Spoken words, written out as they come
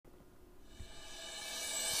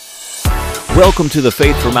Welcome to the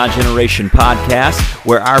Faith for My Generation podcast,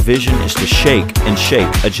 where our vision is to shake and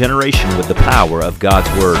shape a generation with the power of God's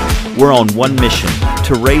Word. We're on one mission,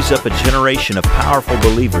 to raise up a generation of powerful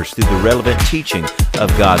believers through the relevant teaching of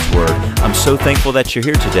God's Word. I'm so thankful that you're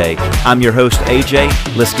here today. I'm your host,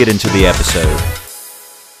 AJ. Let's get into the episode.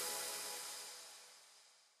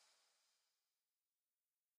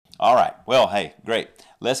 All right. Well, hey, great.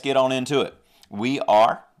 Let's get on into it. We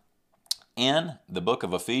are in the book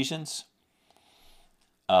of Ephesians.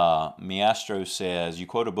 Maestro says, you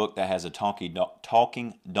quote a book that has a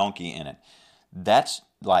talking donkey in it. That's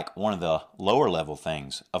like one of the lower level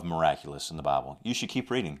things of miraculous in the Bible. You should keep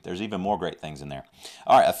reading. There's even more great things in there.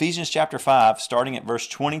 All right, Ephesians chapter 5, starting at verse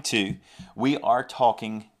 22, we are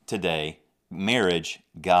talking today, marriage,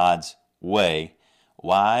 God's way,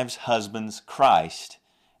 wives, husbands, Christ,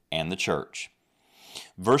 and the church.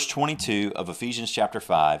 Verse 22 of Ephesians chapter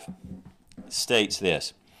 5 states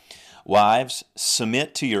this: Wives,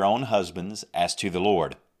 submit to your own husbands as to the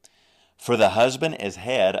Lord. For the husband is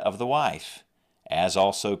head of the wife, as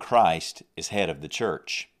also Christ is head of the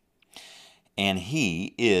church, and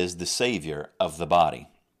he is the Savior of the body.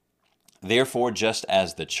 Therefore, just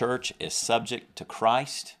as the church is subject to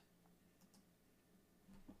Christ,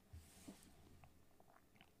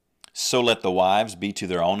 so let the wives be to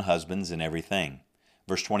their own husbands in everything.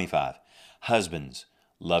 Verse 25, Husbands,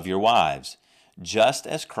 love your wives, just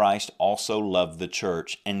as Christ also loved the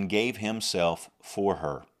church and gave himself for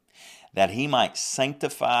her, that he might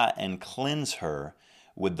sanctify and cleanse her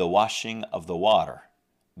with the washing of the water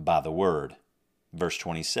by the word. Verse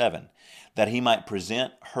 27, that he might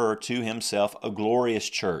present her to himself a glorious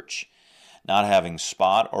church, not having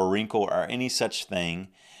spot or wrinkle or any such thing,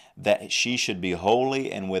 that she should be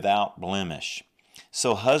holy and without blemish.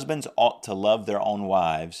 So husbands ought to love their own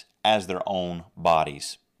wives as their own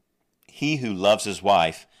bodies. He who loves his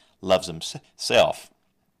wife loves himself.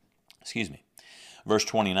 Verse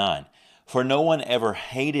 29, For no one ever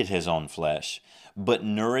hated his own flesh, but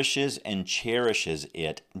nourishes and cherishes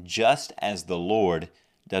it, just as the Lord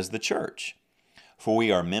does the church. For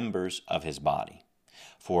we are members of his body,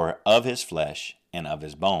 for of his flesh and of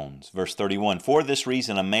his bones. Verse 31, For this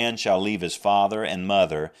reason a man shall leave his father and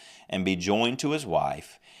mother, and be joined to his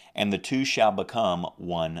wife, and the two shall become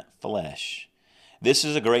one flesh. This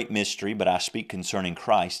is a great mystery, but I speak concerning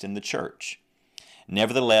Christ and the church.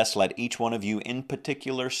 Nevertheless, let each one of you in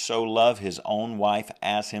particular so love his own wife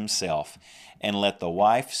as himself, and let the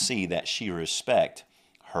wife see that she respect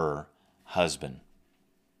her husband.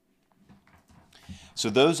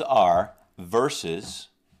 So those are verses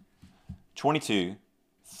 22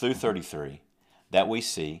 through 33 that we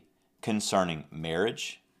see concerning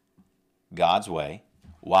marriage, God's way,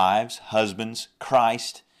 wives, husbands,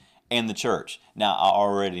 Christ, and the church. Now, I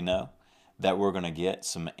already know that we're going to get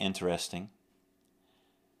some interesting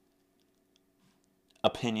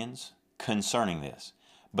opinions concerning this.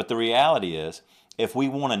 But the reality is, if we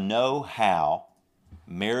want to know how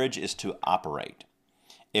marriage is to operate,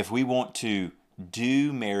 if we want to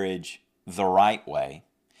do marriage the right way,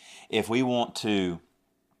 if we want to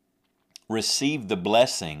receive the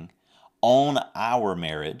blessing on our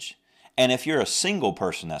marriage, and if you're a single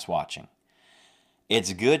person that's watching,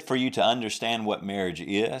 it's good for you to understand what marriage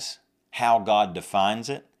is, how God defines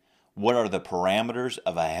it, what are the parameters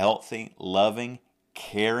of a healthy, loving,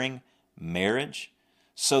 caring marriage,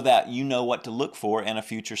 so that you know what to look for in a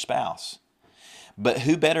future spouse. But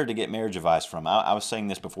who better to get marriage advice from? I was saying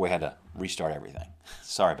this before we had to restart everything.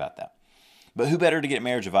 Sorry about that. But who better to get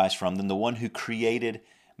marriage advice from than the one who created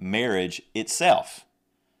marriage itself?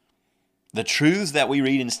 The truths that we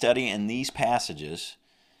read and study in these passages,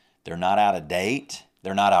 they're not out of date.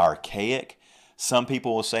 They're not archaic. Some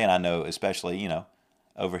people will say, and I know especially,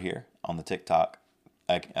 over here on the TikTok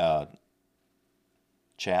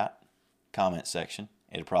chat, comment section,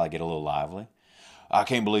 it'll probably get a little lively. I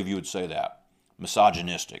can't believe you would say that.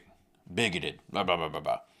 Misogynistic, bigoted, blah, blah, blah, blah,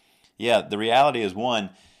 blah. Yeah, the reality is,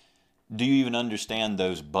 one, do you even understand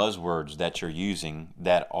those buzzwords that you're using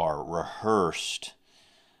that are rehearsed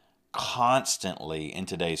constantly in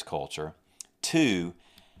today's culture? Two,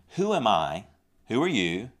 who am I? Who are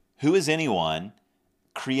you? Who is anyone?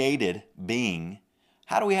 Created being.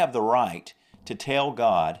 How do we have the right to tell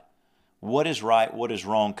God what is right, what is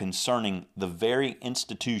wrong concerning the very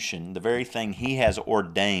institution, the very thing he has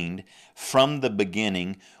ordained from the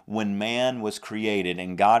beginning when man was created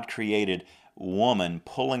and God created woman,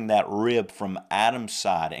 pulling that rib from Adam's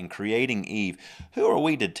side and creating Eve? Who are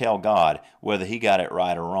we to tell God whether he got it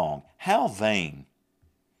right or wrong? How vain.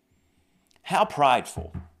 How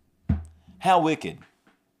prideful. How wicked.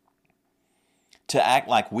 to act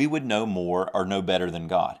like we would know more or know better than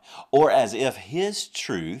God, or as if His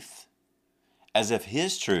truths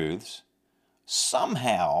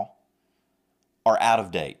somehow are out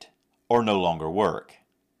of date or no longer work.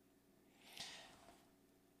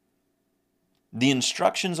 The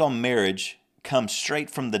instructions on marriage come straight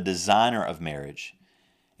from the designer of marriage.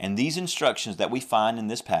 And these instructions that we find in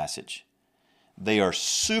this passage, they are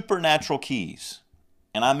supernatural keys.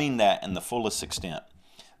 And I mean that in the fullest extent.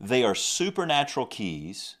 They are supernatural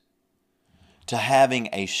keys to having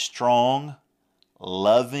a strong,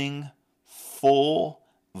 loving, full,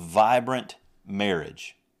 vibrant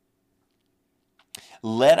marriage.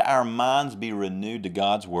 Let our minds be renewed to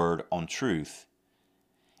God's Word on truth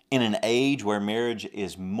in an age where marriage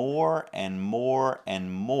is more and more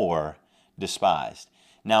and more despised.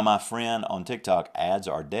 Now, my friend on TikTok, Ads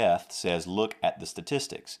Are Death, says, look at the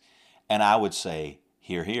statistics. And I would say,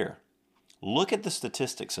 hear, hear. Look at the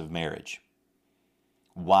statistics of marriage.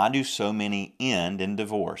 Why do so many end in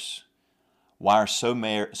divorce? Why are so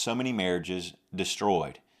many marriages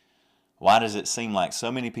destroyed? Why does it seem like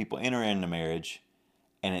so many people enter into marriage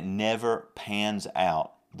and it never pans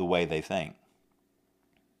out the way they think?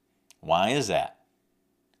 Why is that?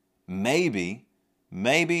 Maybe,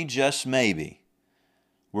 just maybe,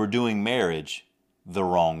 we're doing marriage the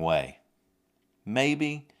wrong way.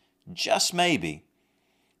 Maybe, just maybe,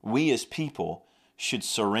 we as people should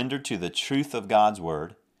surrender to the truth of God's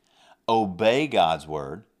Word, obey God's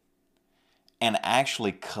Word, and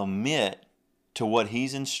actually commit to what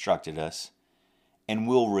He's instructed us, and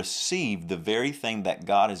we'll receive the very thing that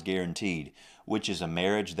God has guaranteed, which is a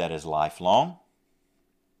marriage that is lifelong,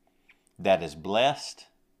 that is blessed,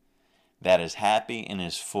 that is happy, and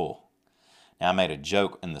is full. Now, I made a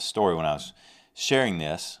joke in the story when I was sharing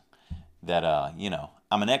this that,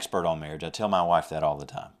 I'm an expert on marriage. I tell my wife that all the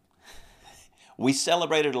time. We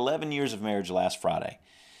celebrated 11 years of marriage last Friday,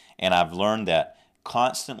 and I've learned that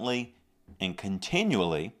constantly and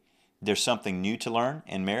continually there's something new to learn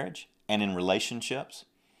in marriage and in relationships.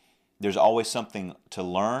 There's always something to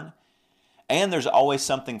learn, and there's always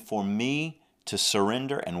something for me to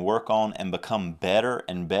surrender and work on and become better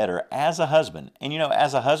and better as a husband. And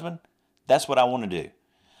as a husband, that's what I want to do.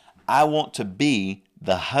 I want to be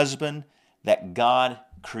the husband that God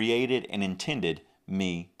created and intended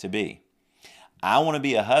me to be. I want to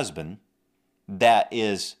be a husband that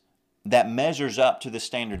measures up to the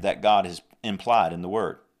standard that God has implied in the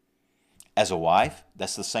Word. As a wife,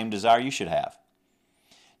 that's the same desire you should have.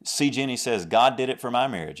 C. Jenny says, God did it for my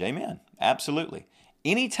marriage. Amen. Absolutely.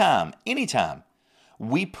 Anytime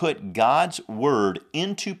we put God's Word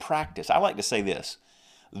into practice, I like to say this,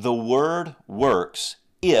 the Word works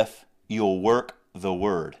if you'll work the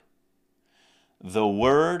Word. The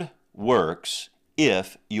Word works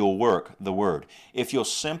if you'll work the Word. If you'll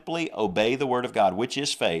simply obey the Word of God, which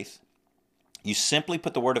is faith, you simply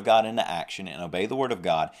put the Word of God into action and obey the Word of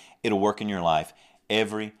God, it'll work in your life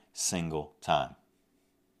every single time.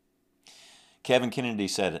 Kevin Kennedy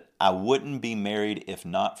said, I wouldn't be married if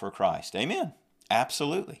not for Christ. Amen.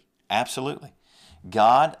 Absolutely. Absolutely.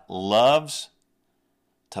 God loves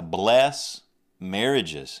to bless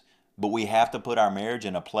marriages, but we have to put our marriage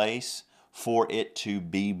in a place for it to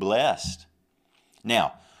be blessed.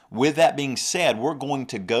 Now, with that being said, we're going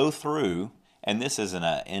to go through, and this isn't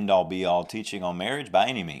an end-all be-all teaching on marriage by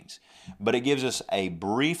any means, but it gives us a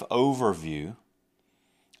brief overview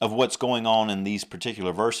of what's going on in these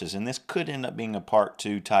particular verses. And this could end up being a part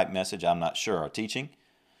 2 type message, I'm not sure, or teaching.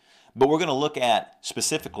 But we're going to look at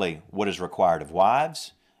specifically what is required of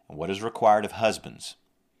wives and what is required of husbands.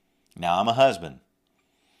 Now, I'm a husband.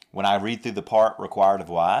 When I read through the part required of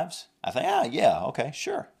wives, I think, yeah, okay,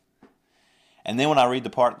 sure. And then when I read the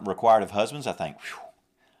part required of husbands, I think, whew,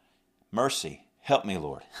 mercy, help me,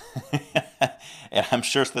 Lord. And I'm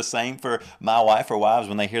sure it's the same for my wife or wives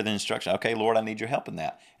when they hear the instruction. Okay, Lord, I need your help in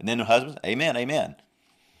that. And then the husbands, amen, amen.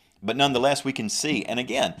 But nonetheless, we can see, and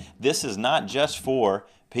again, this is not just for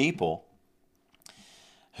people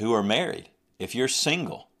who are married. If you're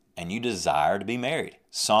single and you desire to be married,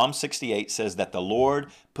 Psalm 68 says that the Lord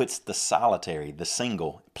puts the solitary, the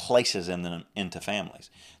single, places them into families.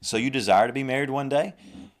 So you desire to be married one day?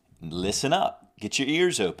 Listen up. Get your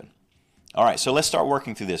ears open. All right, so let's start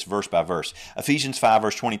working through this verse by verse. Ephesians 5,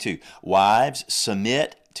 verse 22. Wives,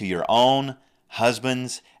 submit to your own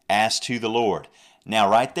husbands as to the Lord. Now,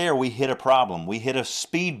 right there, we hit a problem. We hit a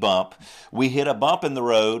speed bump. We hit a bump in the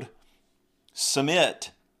road.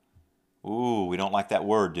 Submit. Ooh, we don't like that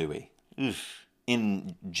word, do we? Oof.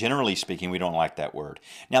 Generally speaking, we don't like that word.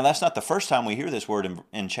 Now, that's not the first time we hear this word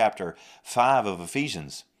in chapter 5 of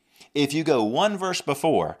Ephesians. If you go one verse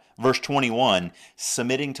before, verse 21,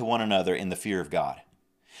 submitting to one another in the fear of God.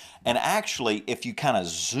 And actually, if you kind of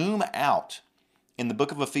zoom out in the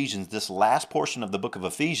book of Ephesians, this last portion of the book of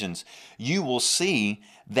Ephesians, you will see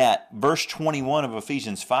that verse 21 of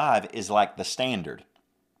Ephesians 5 is like the standard.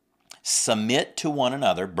 Submit to one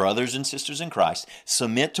another, brothers and sisters in Christ,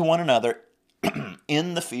 submit to one another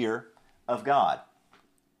in the fear of God.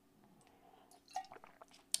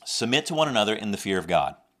 Submit to one another in the fear of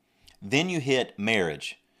God. Then you hit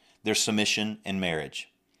marriage. There's submission in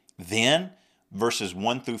marriage. Then, verses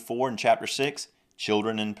 1 through 4 in chapter 6,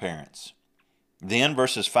 children and parents. Then,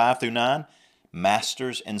 verses 5 through 9,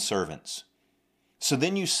 masters and servants. So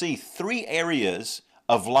then you see three areas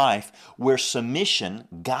of life where submission,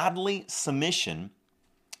 godly submission,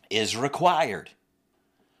 is required.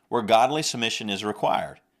 Where godly submission is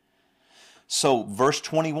required. So verse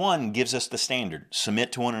 21 gives us the standard.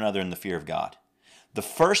 Submit to one another in the fear of God. The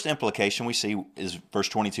first implication we see is verse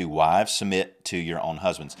 22. Wives, submit to your own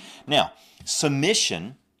husbands. Now,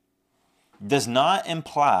 submission does not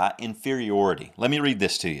imply inferiority. Let me read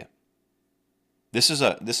this to you. This is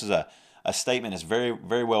a statement that's very,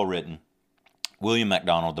 very well written. William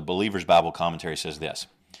MacDonald, the Believer's Bible Commentary, says this.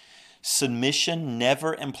 Submission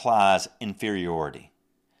never implies inferiority.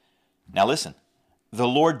 Now listen, the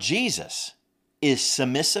Lord Jesus is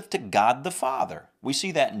submissive to God the Father. We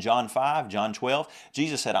see that in John 5, John 12.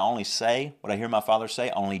 Jesus said, I only say what I hear my Father say,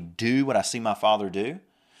 I only do what I see my Father do.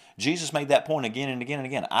 Jesus made that point again and again and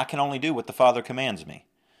again. I can only do what the Father commands me.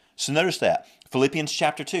 So notice that. Philippians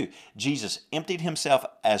chapter 2, Jesus emptied himself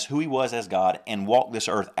as who he was as God and walked this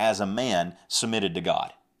earth as a man submitted to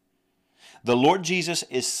God. The Lord Jesus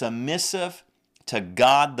is submissive to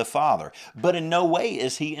God the Father, but in no way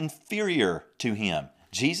is he inferior to him.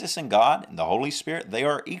 Jesus and God and the Holy Spirit, they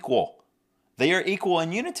are equal. They are equal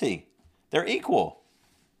in unity. They're equal.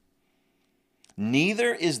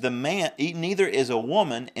 Neither is a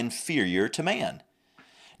woman inferior to man.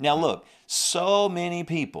 Now look, so many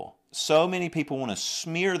people want to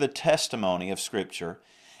smear the testimony of Scripture,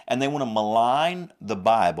 and they want to malign the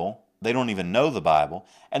Bible. They don't even know the Bible,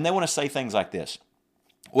 and they want to say things like this.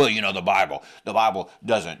 Well, you know, the Bible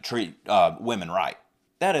doesn't treat women right.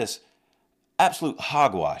 That is absolute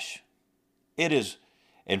hogwash. It is,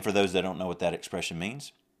 and for those that don't know what that expression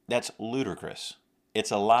means, that's ludicrous.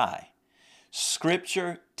 It's a lie.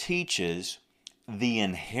 Scripture teaches the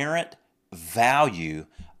inherent value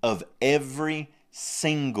of every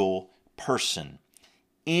single person.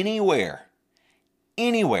 Anywhere,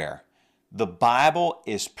 the Bible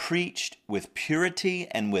is preached with purity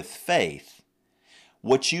and with faith.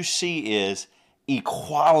 What you see is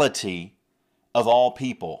equality of all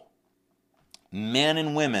people. Men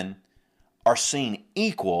and women are seen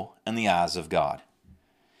equal in the eyes of God.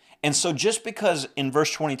 And so just because in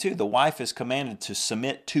verse 22 the wife is commanded to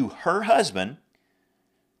submit to her husband,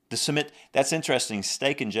 that's interesting.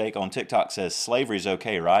 Steak and Jake on TikTok says slavery is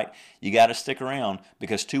okay, right? You got to stick around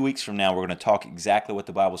because 2 weeks from now we're going to talk exactly what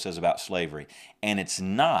the Bible says about slavery. And it's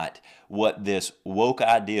not what this woke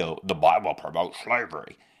idea, the Bible promotes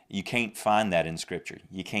slavery. You can't find that in Scripture.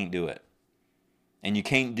 You can't do it. And you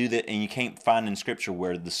can't do that, and you can't find in Scripture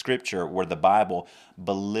where the Bible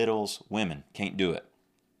belittles women. Can't do it.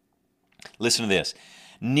 Listen to this.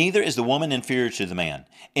 Neither is the woman inferior to the man.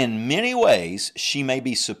 In many ways, she may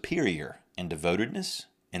be superior in devotedness,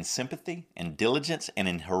 in sympathy, in diligence, and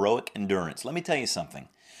in heroic endurance. Let me tell you something.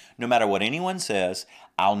 No matter what anyone says,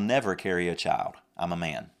 I'll never carry a child. I'm a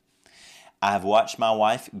man. I've watched my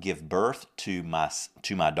wife give birth to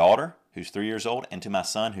my daughter, who's 3 years old, and to my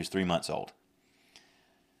son, who's 3 months old.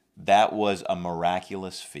 That was a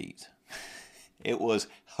miraculous feat. It was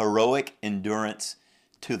heroic endurance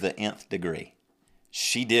to the nth degree.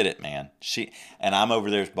 She did it, man. And I'm over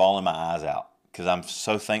there bawling my eyes out because I'm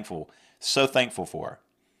so thankful for her.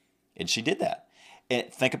 And she did that.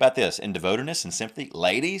 And think about this, in devotedness and sympathy,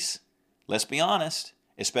 ladies, let's be honest,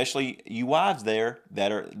 especially you wives there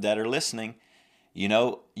that are listening, you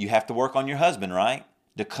know, you have to work on your husband, right?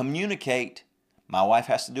 To communicate. My wife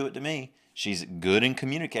has to do it to me. She's good in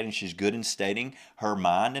communicating. She's good in stating her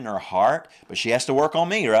mind and her heart, but she has to work on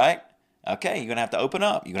me, right? Okay, you're going to have to open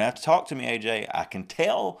up. You're going to have to talk to me, AJ. I can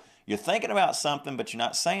tell you're thinking about something, but you're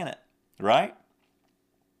not saying it, right?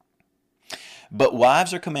 But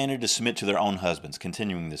wives are commanded to submit to their own husbands,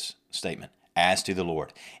 continuing this statement, as to the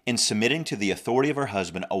Lord. In submitting to the authority of her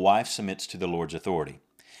husband, a wife submits to the Lord's authority.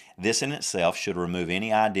 This in itself should remove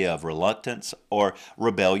any idea of reluctance or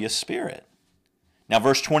rebellious spirit. Now,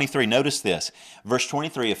 verse 23, notice this. Verse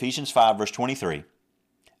 23, Ephesians 5, verse 23.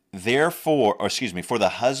 For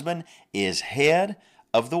the husband is head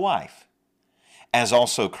of the wife, as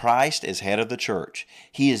also Christ is head of the church.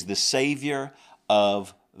 He is the Savior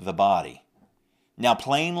of the body. Now,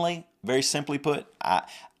 plainly, very simply put, I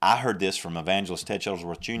heard this from evangelist Ted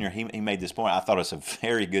Shuttlesworth Jr. He made this point. I thought it's a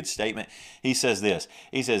very good statement. He says this.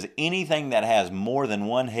 He says, anything that has more than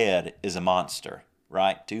one head is a monster,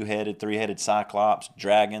 right? Two-headed, three-headed cyclops,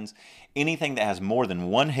 dragons. Anything that has more than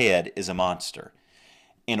one head is a monster.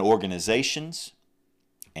 In organizations,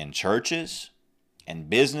 in churches, in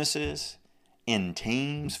businesses, in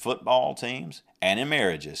teams, football teams, and in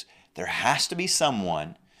marriages, there has to be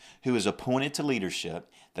someone who is appointed to leadership.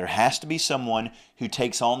 There has to be someone who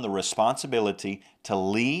takes on the responsibility to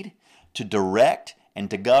lead, to direct, and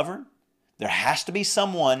to govern. There has to be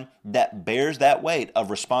someone that bears that weight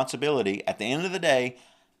of responsibility. At the end of the day,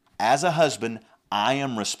 as a husband, I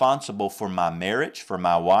am responsible for my marriage, for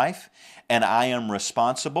my wife, and I am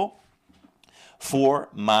responsible for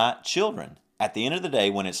my children. At the end of the day,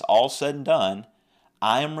 when it's all said and done,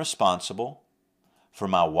 I am responsible for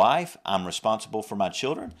my wife, I'm responsible for my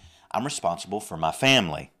children, I'm responsible for my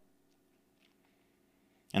family.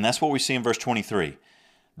 And that's what we see in verse 23.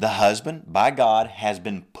 The husband, by God, has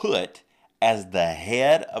been put as the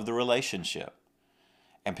head of the relationship.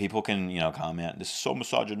 And people can, comment, this is so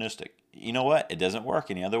misogynistic. You know what? It doesn't work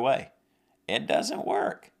any other way. It doesn't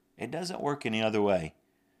work. It doesn't work any other way.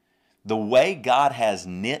 The way God has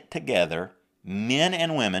knit together men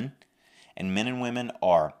and women, and men and women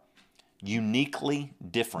are uniquely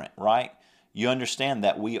different, right? You understand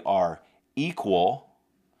that we are equal.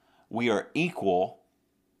 We are equal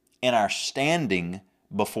in our standing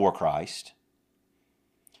before Christ,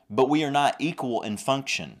 but we are not equal in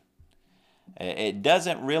function. It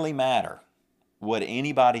doesn't really matter what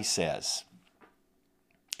anybody says.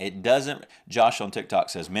 It doesn't. Josh on TikTok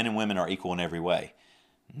says men and women are equal in every way.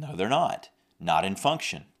 No, they're not. Not in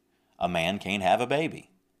function. A man can't have a baby.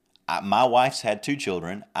 My wife's had 2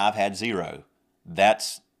 children. I've had 0.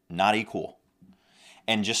 That's not equal.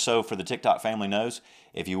 And just so for the TikTok family knows,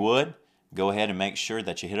 if you would, go ahead and make sure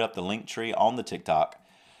that you hit up the link tree on the TikTok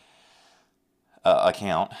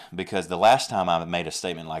account, because the last time I made a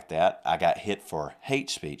statement like that, I got hit for hate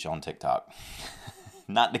speech on TikTok.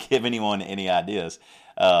 Not to give anyone any ideas,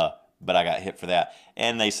 but I got hit for that.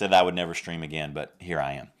 And they said I would never stream again, but here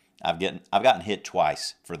I am. I've gotten hit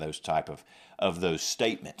twice for those type of those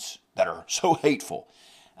statements that are so hateful.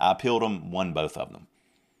 I appealed them, won both of them.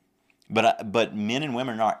 But men and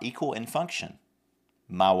women are equal in function.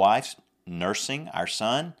 My wife's nursing our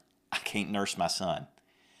son. I can't nurse my son.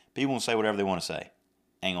 People will say whatever they want to say.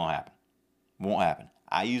 Ain't gonna happen. Won't happen.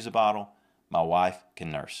 I use a bottle. My wife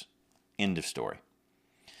can nurse. End of story.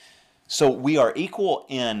 So we are equal.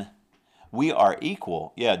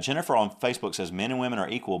 Yeah, Jennifer on Facebook says men and women are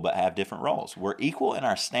equal but have different roles. We're equal in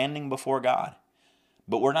our standing before God,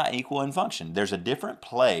 but we're not equal in function. There's a different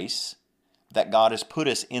place that God has put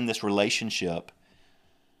us in this relationship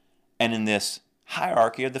and in this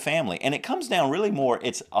hierarchy of the family. And it comes down really more,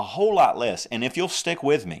 it's a whole lot less. And if you'll stick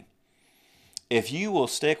with me, if you will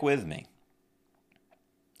stick with me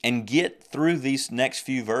and get through these next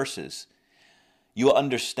few verses, you'll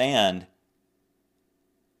understand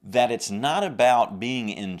that it's not about being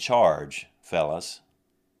in charge, fellas.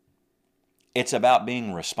 It's about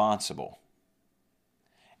being responsible.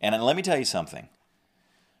 And let me tell you something.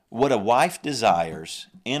 What a wife desires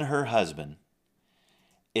in her husband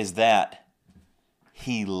is that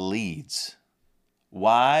he leads.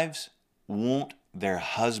 Wives want their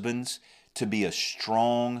husbands to be a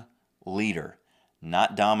strong leader,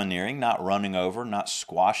 not domineering, not running over, not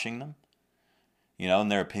squashing them, in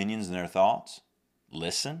their opinions and their thoughts.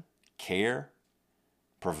 Listen, care,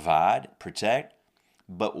 provide, protect.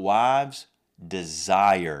 But wives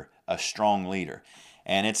desire a strong leader.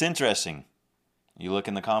 And it's interesting. You look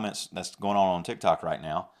in the comments that's going on TikTok right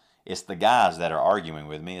now. It's the guys that are arguing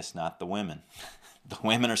with me. It's not the women. The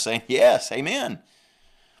women are saying, yes, amen.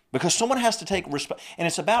 Because someone has to take responsibility. And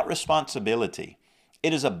it's about responsibility.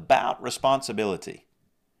 It is about responsibility.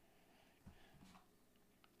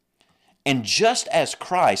 And just as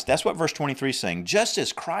Christ, that's what verse 23 is saying, just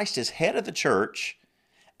as Christ is head of the church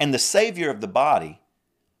and the Savior of the body,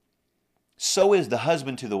 so is the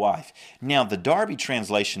husband to the wife. Now, the Darby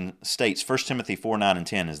translation states, 1 Timothy 4, 9, and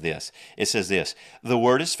 10 is this. It says this, the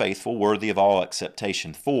word is faithful, worthy of all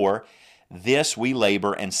acceptation. For this we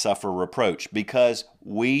labor and suffer reproach, because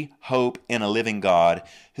we hope in a living God,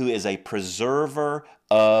 who is a preserver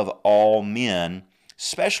of all men,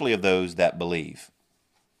 especially of those that believe.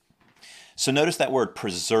 So notice that word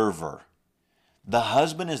preserver. The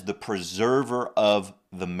husband is the preserver of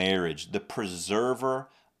the marriage, the preserver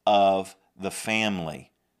of the family.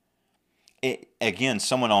 Again,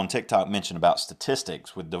 someone on TikTok mentioned about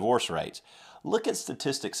statistics with divorce rates. Look at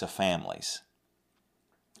statistics of families.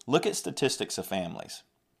 Look at statistics of families.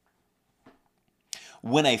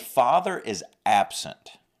 When a father is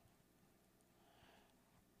absent,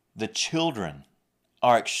 the children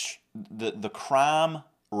are, the crime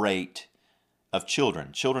rate of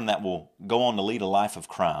children that will go on to lead a life of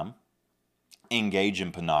crime, engage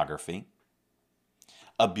in pornography,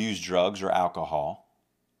 abuse drugs or alcohol,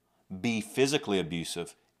 be physically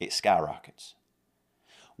abusive, it skyrockets.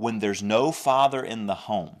 When there's no father in the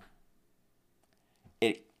home,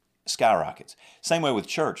 it skyrockets. Same way with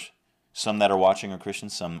church. Some that are watching are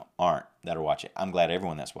Christians, some aren't that are watching. I'm glad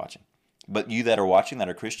everyone that's watching. But you that are watching that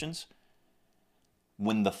are Christians,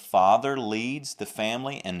 when the father leads the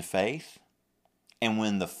family in faith, and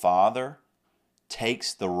when the father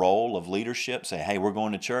takes the role of leadership, say, hey, we're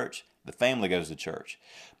going to church, the family goes to church.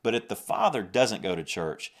 But if the father doesn't go to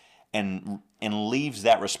church and leaves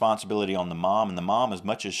that responsibility on the mom, and the mom, as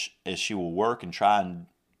much as she will work and try and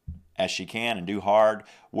as she can and do hard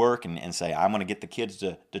work and say, I'm going to get the kids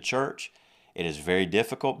to church, it is very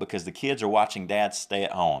difficult because the kids are watching dad stay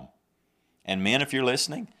at home. And men, if you're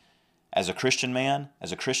listening, as a Christian man,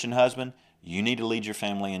 as a Christian husband, you need to lead your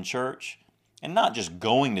family in church. And not just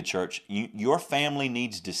going to church. Your family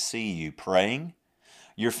needs to see you praying.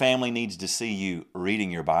 Your family needs to see you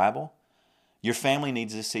reading your Bible. Your family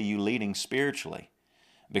needs to see you leading spiritually.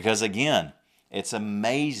 Because again, it's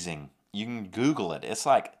amazing. You can Google it. It's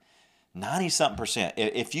like 90-something%.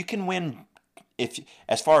 If you can win,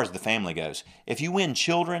 as far as the family goes, if you win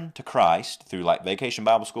children to Christ through like Vacation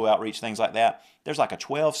Bible School outreach, things like that, there's like a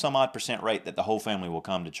 12-some-odd% rate that the whole family will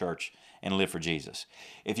come to church and live for Jesus.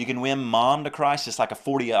 If you can win mom to Christ, it's like a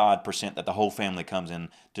 40-odd% that the whole family comes in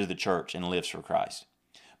to the church and lives for Christ.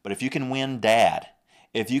 But if you can win dad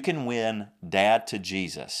to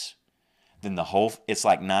Jesus, then it's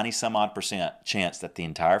like 90-some-odd% chance that the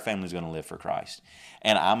entire family is going to live for Christ.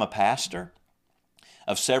 And I'm a pastor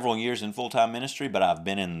of several years in full-time ministry, but I've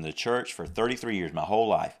been in the church for 33 years, my whole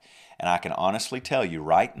life. And I can honestly tell you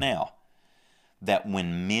right now that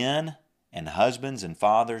when men and husbands and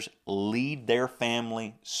fathers lead their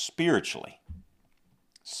family spiritually,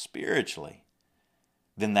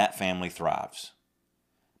 then that family thrives.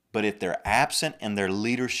 But if they're absent in their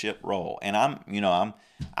leadership role, and I'm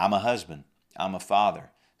a husband, I'm a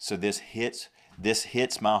father, so this hits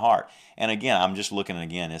my heart. And again, I'm just looking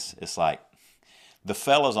again, it's like the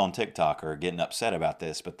fellas on TikTok are getting upset about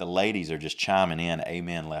this, but the ladies are just chiming in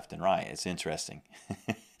amen left and right. It's interesting.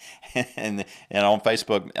 and on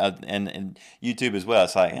Facebook and YouTube as well,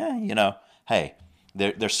 it's like, hey,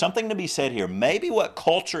 there's something to be said here. Maybe what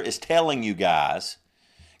culture is telling you guys,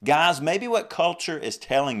 maybe what culture is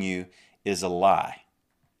telling you is a lie.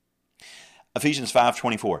 Ephesians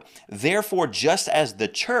 5:24. Therefore, just as the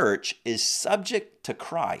church is subject to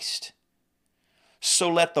Christ, so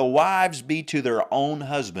let the wives be to their own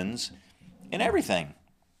husbands in everything.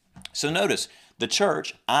 So notice, the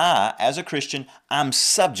church, as a Christian, I'm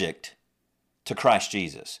subject to Christ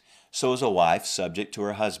Jesus. So is a wife subject to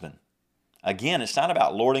her husband. Again, it's not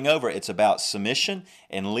about lording over, it's about submission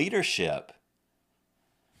and leadership.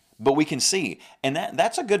 But we can see, and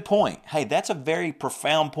that's a good point. Hey, that's a very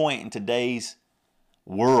profound point in today's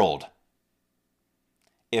world.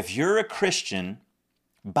 If you're a Christian,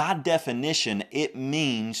 by definition, it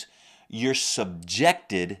means you're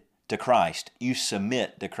subjected to Christ. You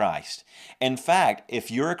submit to Christ. In fact,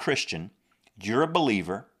 if you're a Christian, you're a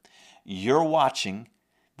believer, you're watching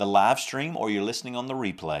the live stream or you're listening on the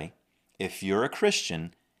replay, if you're a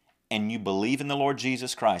Christian and you believe in the Lord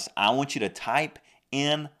Jesus Christ, I want you to type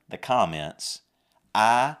in the comments,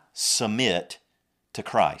 I submit to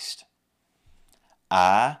Christ.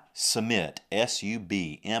 I submit,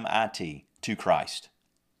 S-U-B-M-I-T, to Christ.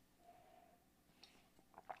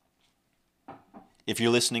 If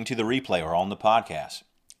you're listening to the replay or on the podcast,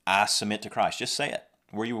 I submit to Christ. Just say it.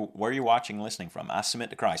 Where you're watching and listening from. I submit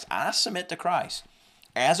to Christ. I submit to Christ.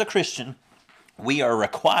 As a Christian, we are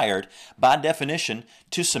required, by definition,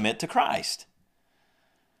 to submit to Christ.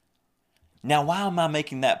 Now, why am I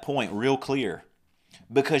making that point real clear?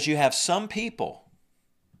 Because you have some people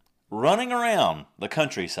running around the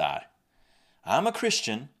countryside. I'm a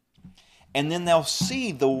Christian, and then they'll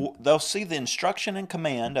see the instruction and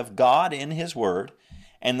command of God in His Word,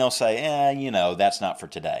 and they'll say, that's not for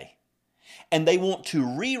today. And they want to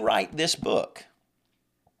rewrite this book.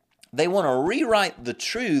 They want to rewrite the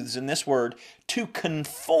truths in this Word to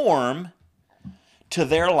conform to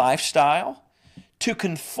their lifestyle, to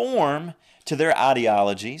conform to their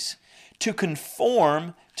ideologies, to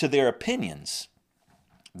conform to their opinions.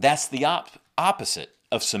 That's the opposite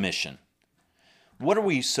of submission. what are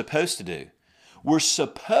we supposed to do? We're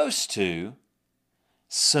supposed to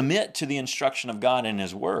submit to the instruction of God in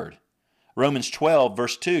His Word. Romans 12,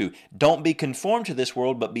 verse 2, don't be conformed to this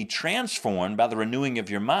world, but be transformed by the renewing of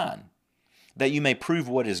your mind, that you may prove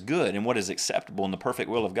what is good and what is acceptable in the perfect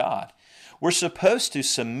will of God. We're supposed to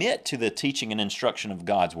submit to the teaching and instruction of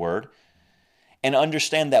God's Word and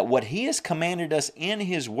understand that what He has commanded us in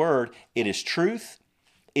His Word, it is truth,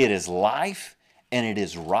 it is life, and it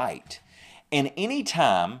is right. And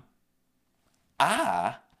anytime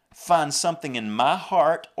I find something in my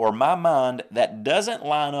heart or my mind that doesn't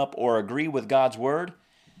line up or agree with God's Word,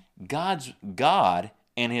 God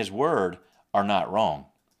and His Word are not wrong.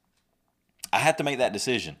 I have to make that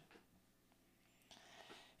decision.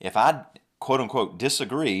 If I, quote unquote,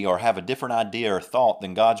 disagree or have a different idea or thought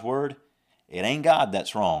than God's Word, it ain't God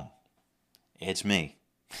that's wrong. It's me.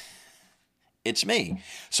 It's me.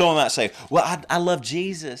 Someone might say, well, I love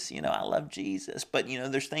Jesus. I love Jesus. But,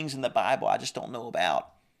 there's things in the Bible I just don't know about.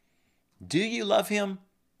 Do you love Him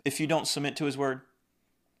if you don't submit to His Word?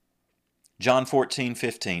 John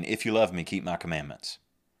 14:15, if you love me, keep my commandments.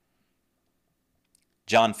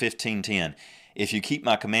 John 15:10, if you keep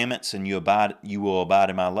my commandments and you will abide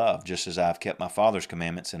in my love, just as I have kept my Father's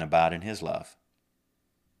commandments and abide in His love.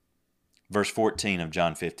 Verse 14 of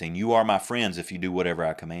John 15, you are my friends if you do whatever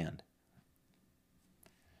I command.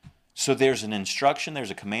 So there's an instruction,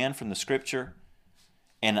 there's a command from the Scripture,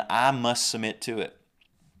 and I must submit to it.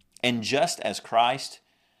 And just as Christ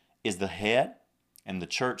is the head, and the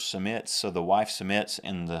church submits, so the wife submits,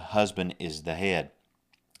 and the husband is the head.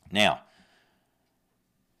 Now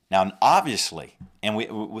obviously, and we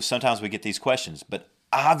sometimes we get these questions, but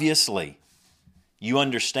obviously, you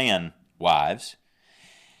understand, wives,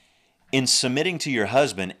 in submitting to your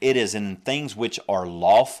husband, it is in things which are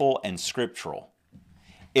lawful and scriptural.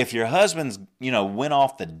 If your husband's, went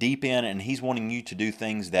off the deep end and he's wanting you to do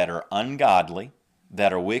things that are ungodly,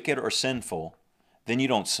 that are wicked or sinful, then you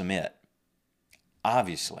don't submit.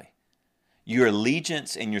 Obviously. Your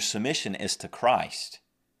allegiance and your submission is to Christ.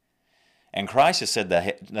 And Christ has said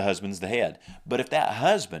the husband's the head. But if that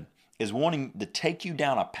husband is wanting to take you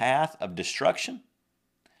down a path of destruction,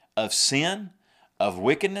 of sin, of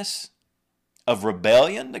wickedness, of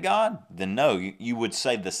rebellion to God, then no, you would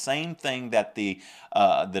say the same thing that the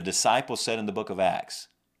disciples said in the book of Acts.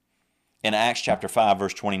 In Acts chapter 5,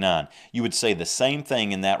 verse 29, you would say the same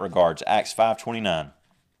thing in that regards. Acts 5:29.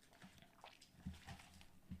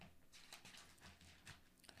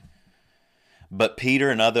 But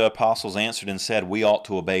Peter and other apostles answered and said, we ought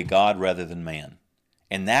to obey God rather than man.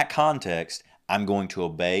 In that context, I'm going to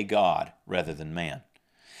obey God rather than man.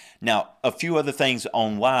 Now, a few other things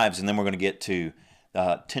on wives, and then we're going to get to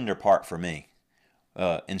tender part for me.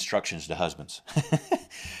 Instructions to husbands.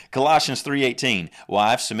 Colossians 3:18,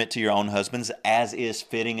 wives, submit to your own husbands as is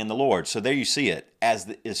fitting in the Lord. So there you see it,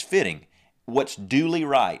 as is fitting. What's duly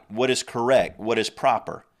right, what is correct, what is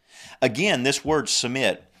proper. Again, this word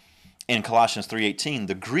submit in Colossians 3:18,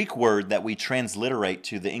 the Greek word that we transliterate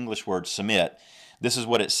to the English word submit, this is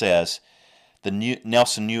what it says. The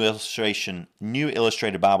Nelson New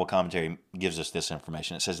Illustrated Bible Commentary gives us this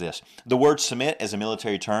information. It says this: the word submit is a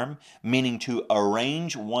military term meaning to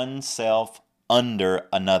arrange oneself under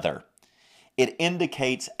another. It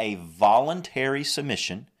indicates a voluntary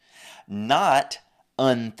submission, not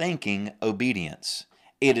unthinking obedience.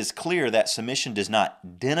 It is clear that submission does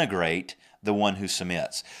not denigrate the one who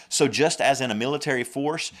submits. So just as in a military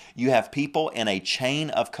force, you have people in a chain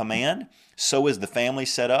of command, so is the family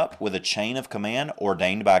set up with a chain of command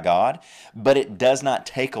ordained by God, but it does not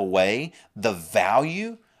take away the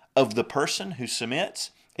value of the person who submits.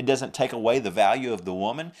 It doesn't take away the value of the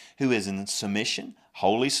woman who is in submission,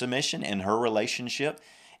 holy submission in her relationship.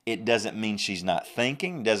 It doesn't mean she's not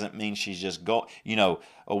thinking, doesn't mean she's just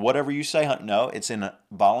whatever you say. No, it's in a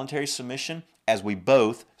voluntary submission as we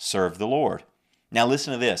both serve the Lord. Now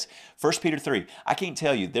listen to this. 1 Peter 3. I can't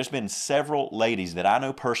tell you, there's been several ladies that I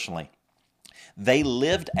know personally. They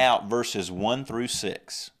lived out verses 1 through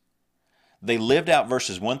 6. They lived out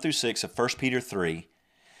verses 1 through 6 of 1 Peter 3,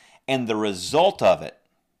 and the result of it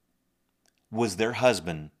was their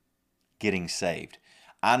husband getting saved.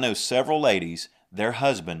 I know several ladies, their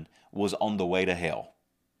husband was on the way to hell.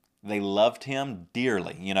 They loved him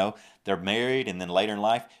dearly. They're married, and then later in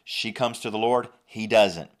life, she comes to the Lord. He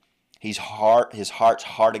doesn't. His heart's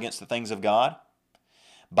hard against the things of God.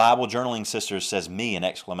 Bible Journaling Sisters says me, an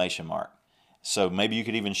exclamation mark. So maybe you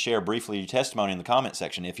could even share briefly your testimony in the comment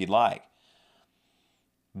section if you'd like.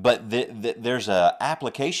 But there's an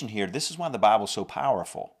application here. This is why the Bible is so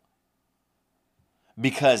powerful.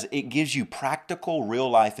 Because it gives you practical,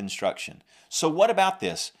 real-life instruction. So what about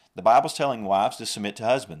this? The Bible's telling wives to submit to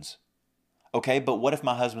husbands. Okay, but what if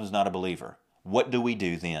my husband's not a believer? What do we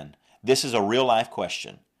do then? This is a real life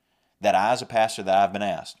question that I, as a pastor, that I've been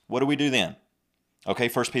asked. What do we do then? Okay,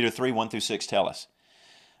 1 Peter 3, 1 through 6 tell us.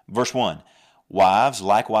 Verse 1, wives,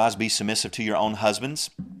 likewise be submissive to your own husbands,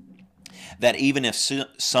 that even if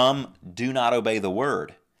some do not obey the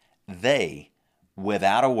word, they,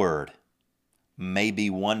 without a word, may be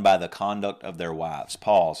won by the conduct of their wives.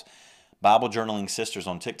 Pause. Bible Journaling Sisters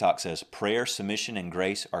on TikTok says, prayer, submission, and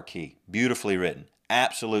grace are key. Beautifully written.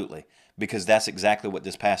 Absolutely. Because that's exactly what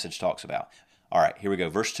this passage talks about. All right, here we go.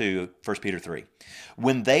 Verse 2, 1 Peter 3.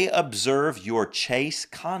 When they observe your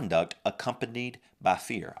chaste conduct accompanied by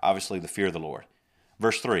fear. Obviously, the fear of the Lord.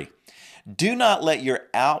 Verse 3. Do not let your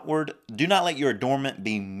adornment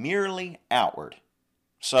be merely outward.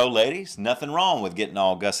 So, ladies, nothing wrong with getting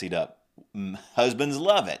all gussied up. Husbands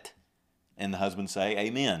love it. And the husbands say,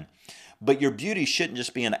 amen. But your beauty shouldn't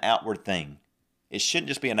just be an outward thing. It shouldn't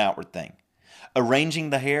just be an outward thing.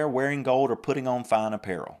 Arranging the hair, wearing gold, or putting on fine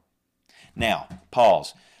apparel. Now,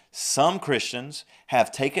 pause. Some Christians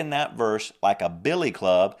have taken that verse like a billy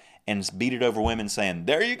club and beat it over women saying,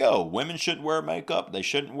 there you go, women shouldn't wear makeup, they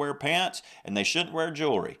shouldn't wear pants, and they shouldn't wear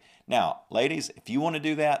jewelry. Now, ladies, if you want to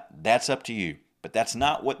do that, that's up to you. But that's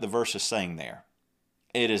not what the verse is saying there.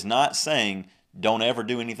 It is not saying don't ever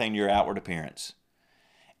do anything to your outward appearance.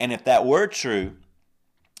 And if that were true,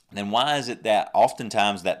 then why is it that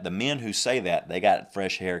oftentimes that the men who say that, they got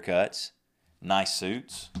fresh haircuts, nice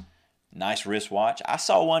suits, nice wristwatch? I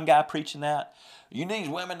saw one guy preaching that. You these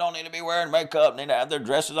women don't need to be wearing makeup, need to have their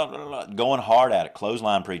dresses on, blah, blah, blah, going hard at it,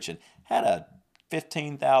 clothesline preaching. Had a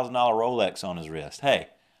 $15,000 Rolex on his wrist. Hey,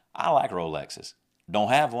 I like Rolexes. Don't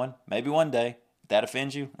have one. Maybe one day. If that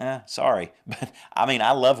offends you, sorry. But I mean,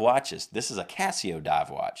 I love watches. This is a Casio dive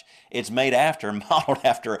watch. It's modeled after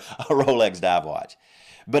a Rolex dive watch.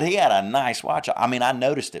 But he had a nice watch. I mean, I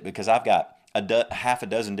noticed it because I've got half a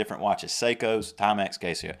dozen different watches. Seiko's, Timex,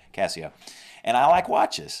 Casio. And I like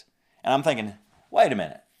watches. And I'm thinking, wait a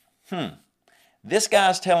minute. This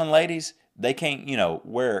guy's telling ladies they can't,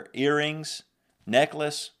 wear earrings,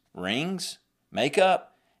 necklace, rings,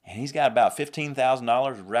 makeup, and he's got about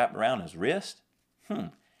 $15,000 wrapped around his wrist?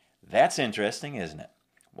 That's interesting, isn't it?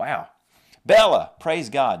 Wow. Bella, praise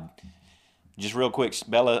God. Just real quick,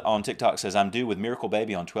 Bella on TikTok says, I'm due with Miracle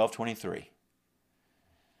Baby on 12/23.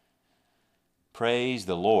 Praise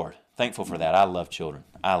the Lord. Thankful for that. I love children.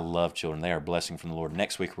 I love children. They are a blessing from the Lord.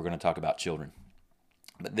 Next week, we're going to talk about children.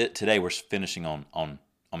 But today, we're finishing on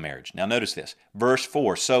marriage. Now, notice this. Verse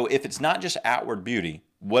 4. So, if it's not just outward beauty,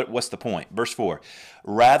 what's the point? Verse 4.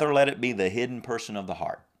 Rather, let it be the hidden person of the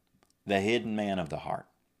heart, the hidden man of the heart,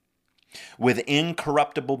 with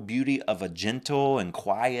incorruptible beauty of a gentle and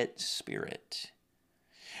quiet spirit,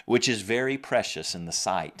 which is very precious in the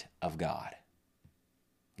sight of God.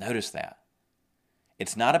 Notice that.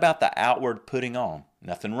 It's not about the outward putting on.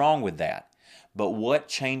 Nothing wrong with that. But what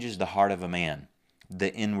changes the heart of a man?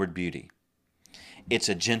 The inward beauty. It's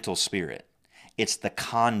a gentle spirit. It's the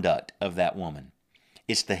conduct of that woman.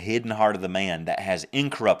 It's the hidden heart of the man that has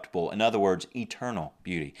incorruptible, in other words, eternal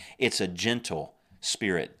beauty. It's a gentle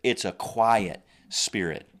spirit. It's a quiet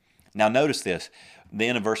spirit. Now notice this, the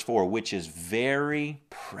end of verse 4, which is very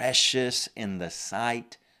precious in the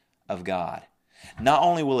sight of God. Not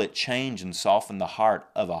only will it change and soften the heart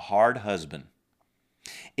of a hard husband,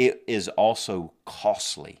 it is also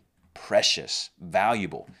costly, precious,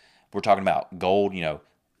 valuable. We're talking about gold,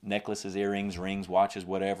 necklaces, earrings, rings, watches,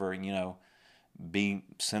 whatever, be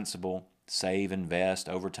sensible, save, invest,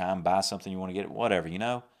 over time, buy something you want to get, whatever,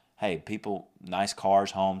 Hey, people, nice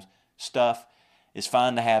cars, homes, stuff. It's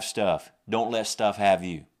fine to have stuff. Don't let stuff have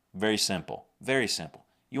you. Very simple. Very simple.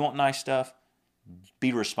 You want nice stuff?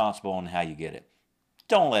 Be responsible on how you get it.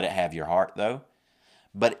 Don't let it have your heart, though.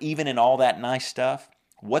 But even in all that nice stuff,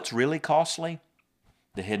 what's really costly?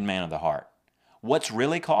 The hidden man of the heart. What's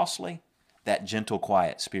really costly? That gentle,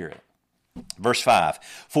 quiet spirit. Verse 5,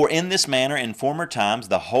 for in this manner in former times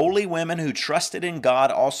the holy women who trusted in God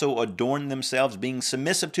also adorned themselves, being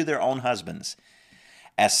submissive to their own husbands,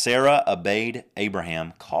 as Sarah obeyed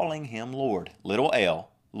Abraham, calling him Lord. Little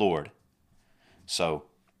L, Lord. So,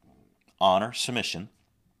 honor, submission,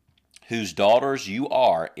 whose daughters you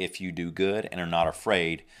are if you do good and are not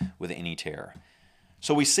afraid with any terror.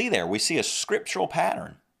 So we see a scriptural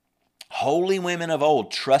pattern. Holy women of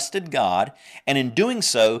old trusted God, and in doing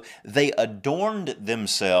so, they adorned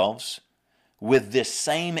themselves with this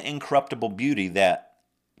same incorruptible beauty that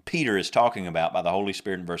Peter is talking about by the Holy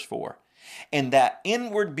Spirit in verse 4. And that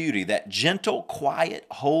inward beauty, that gentle, quiet,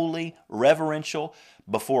 holy, reverential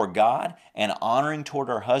before God and honoring toward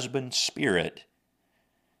her husband's spirit,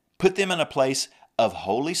 put them in a place of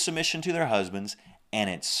holy submission to their husbands,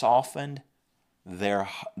 and it softened the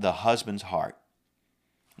husband's heart.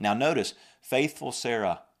 Now notice, faithful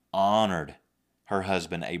Sarah honored her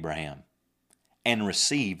husband Abraham and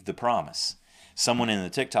received the promise. Someone in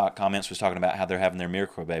the TikTok comments was talking about how they're having their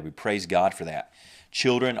miracle baby. Praise God for that.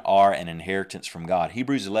 Children are an inheritance from God.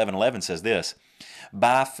 Hebrews 11:11 says this,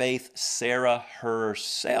 by faith Sarah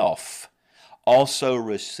herself also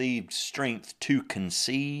received strength to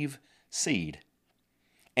conceive seed,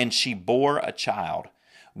 and she bore a child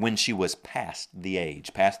when she was past the age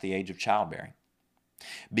of childbearing,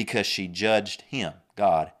 because she judged him,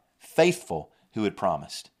 God, faithful who had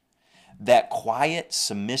promised. That quiet,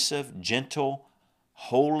 submissive, gentle,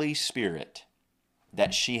 Holy Spirit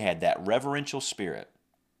that she had, that reverential spirit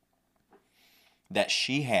that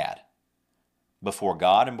she had before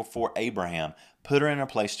God and before Abraham, put her in a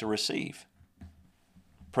place to receive.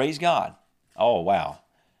 Praise God. Oh, wow.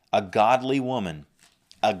 A godly woman,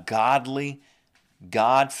 a godly,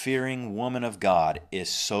 God-fearing woman of God is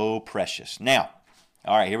so precious. Now,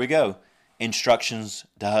 all right, here we go. Instructions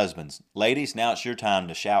to husbands. Ladies, now it's your time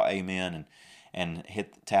to shout amen and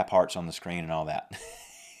tap hearts on the screen and all that.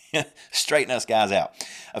 Straighten us guys out.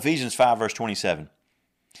 Ephesians 5, verse 27.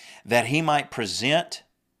 That he might present,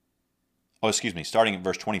 starting at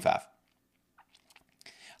verse 25.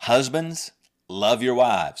 Husbands, love your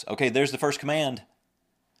wives. Okay, there's the first command.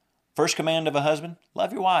 First command of a husband,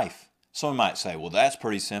 love your wife. Someone might say, well, that's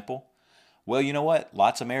pretty simple. Well, you know what?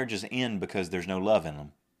 Lots of marriages end because there's no love in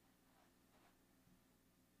them.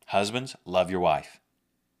 Husbands, love your wife.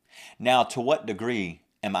 Now, to what degree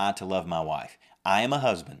am I to love my wife? I am a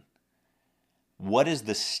husband. What is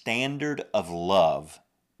the standard of love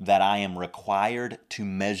that I am required to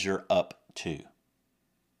measure up to?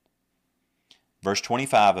 Verse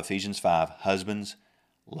 25, Ephesians 5, husbands,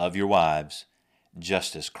 love your wives,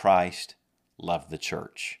 just as Christ loved the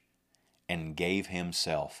church and gave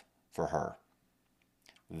himself for her.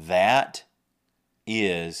 That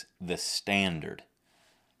is the standard.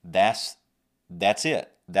 That's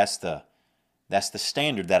it. That's the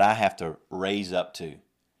standard that I have to raise up to.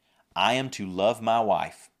 I am to love my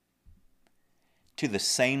wife to the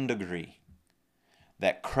same degree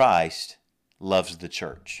that Christ loves the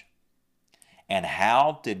church. And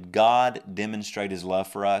how did God demonstrate his love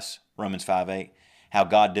for us? Romans 5:8. How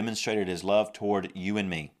God demonstrated his love toward you and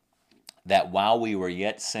me. That while we were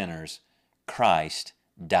yet sinners, Christ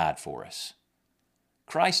died for us.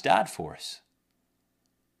 Christ died for us.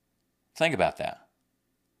 Think about that.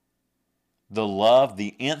 The love,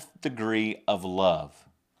 the nth degree of love.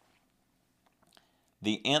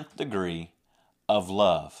 The nth degree of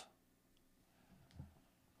love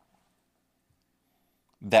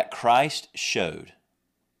that Christ showed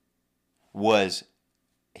was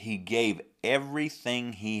he gave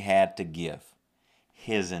everything he had to give,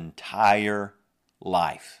 his entire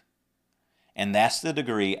life. And that's the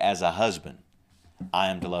degree as a husband I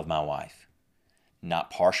am to love my wife.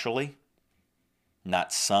 Not partially,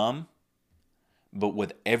 not some, but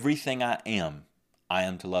with everything I am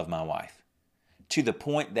to love my wife. To the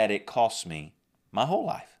point that it costs me my whole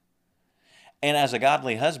life. And as a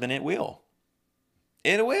godly husband, it will.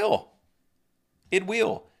 It will. It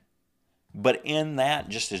will. But in that,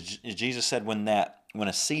 just as Jesus said, when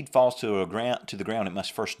a seed falls to the ground, it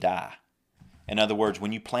must first die. In other words,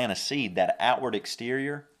 when you plant a seed, that outward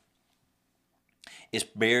exterior is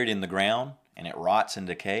buried in the ground and it rots and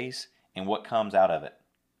decays. And what comes out of it?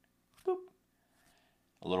 Boop.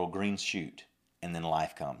 A little green shoot. And then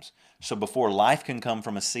life comes. So before life can come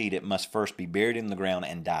from a seed, it must first be buried in the ground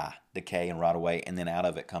and die, decay and rot away, and then out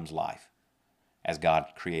of it comes life, as God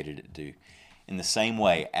created it to do. In the same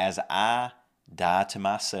way, as I die to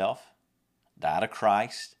myself, die to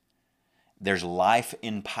Christ, there's life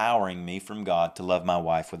empowering me from God to love my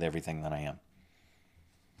wife with everything that I am.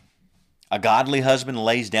 A godly husband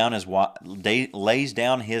lays down his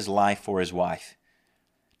life for his wife.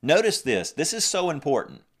 Notice this. This is so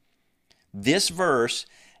important. This verse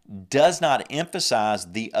does not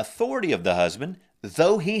emphasize the authority of the husband,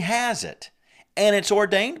 though he has it. And it's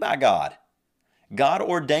ordained by God. God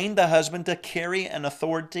ordained the husband to carry an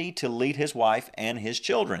authority to lead his wife and his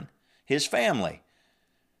children, his family.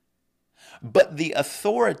 But the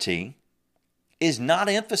authority is not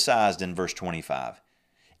emphasized in verse 25.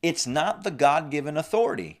 It's not the God-given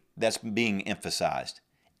authority that's being emphasized.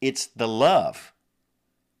 It's the love.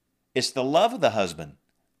 It's the love of the husband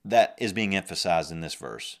that is being emphasized in this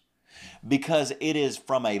verse. Because it is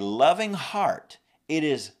from a loving heart. It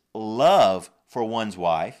is love for one's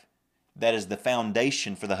wife that is the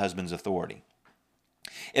foundation for the husband's authority.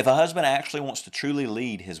 If a husband actually wants to truly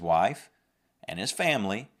lead his wife and his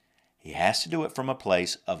family He has to do it from a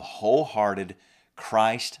place of wholehearted,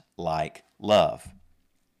 Christ-like love.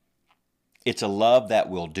 It's a love that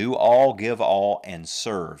will do all, give all, and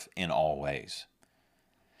serve in all ways.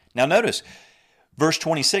 Now notice, verse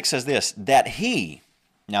 26 says this, that he,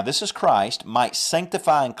 now this is Christ, might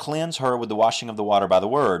sanctify and cleanse her with the washing of the water by the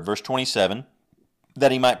word. Verse 27,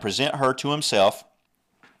 that he might present her to himself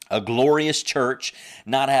a glorious church,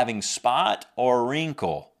 not having spot or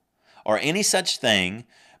wrinkle or any such thing,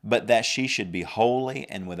 but that she should be holy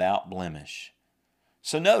and without blemish.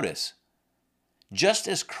 So notice, just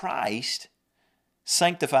as Christ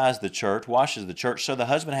sanctifies the church, washes the church, so the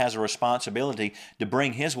husband has a responsibility to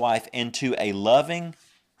bring his wife into a loving,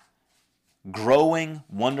 growing,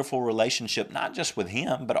 wonderful relationship, not just with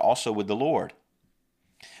him, but also with the Lord.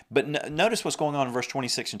 But notice what's going on in verse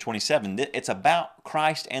 26 and 27. It's about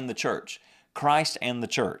Christ and the church. Christ and the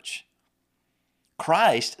church.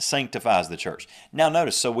 Christ sanctifies the church. Now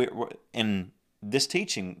notice, so we're in this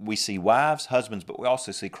teaching, we see wives, husbands, but we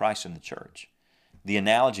also see Christ in the church. The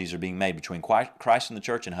analogies are being made between Christ and the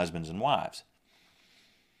church and husbands and wives.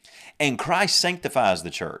 And Christ sanctifies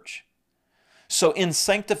the church. So in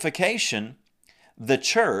sanctification, the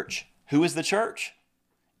church, who is the church?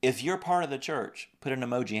 If you're part of the church, put an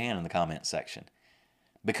emoji hand in the comment section.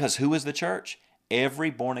 Because who is the church?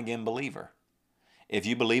 Every born-again believer. If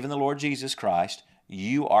you believe in the Lord Jesus Christ,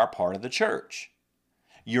 you are part of the church.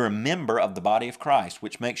 You're a member of the body of Christ,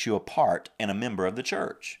 which makes you a part and a member of the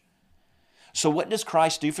church. So what does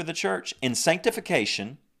Christ do for the church? In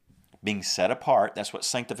sanctification, being set apart, that's what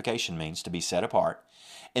sanctification means, to be set apart.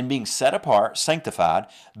 In being set apart, sanctified,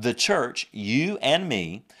 the church, you and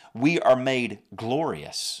me, we are made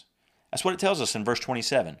glorious. That's what it tells us in verse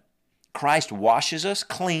 27. Christ washes us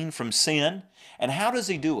clean from sin. And how does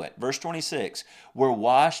he do it? Verse 26, we're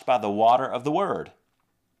washed by the water of the word.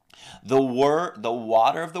 The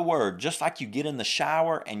water of the word, just like you get in the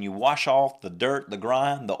shower and you wash off the dirt, the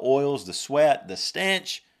grime, the oils, the sweat, the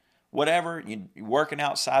stench, whatever, you're working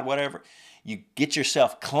outside, whatever, you get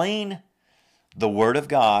yourself clean. The Word of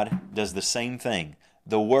God does the same thing.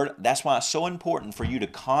 That's why it's so important for you to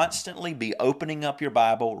constantly be opening up your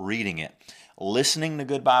Bible, reading it, listening to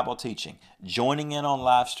good Bible teaching, joining in on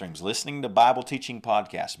live streams, listening to Bible teaching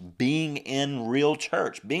podcasts, being in real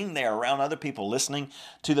church, being there around other people, listening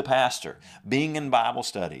to the pastor, being in Bible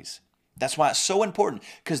studies. That's why it's so important,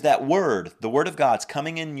 because that word, the Word of God's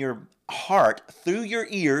coming in your heart, through your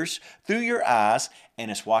ears, through your eyes, and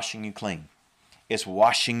it's washing you clean. It's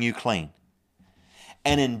washing you clean.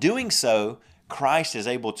 And in doing so, Christ is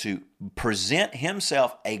able to present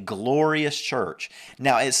himself a glorious church.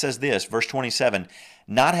 Now it says this, verse 27,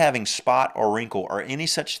 not having spot or wrinkle or any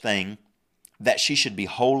such thing, that she should be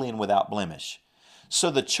holy and without blemish. So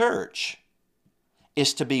the church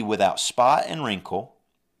is to be without spot and wrinkle,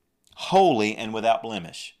 holy and without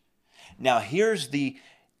blemish. Now here's the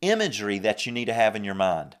imagery that you need to have in your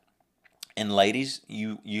mind. And ladies,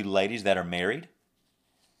 you ladies that are married,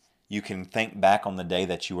 you can think back on the day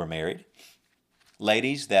that you were married.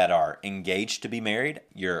 Ladies that are engaged to be married,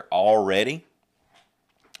 you're already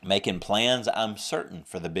making plans, I'm certain,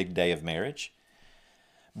 for the big day of marriage.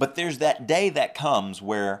 But there's that day that comes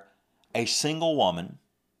where a single woman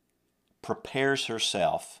prepares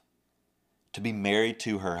herself to be married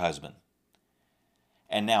to her husband.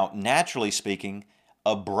 And now, naturally speaking,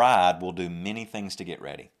 a bride will do many things to get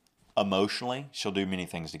ready. Emotionally, she'll do many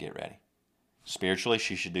things to get ready. Spiritually,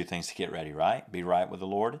 she should do things to get ready, right? Be right with the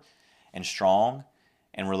Lord and strong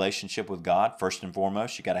in relationship with God. First and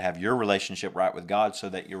foremost, you got to have your relationship right with God so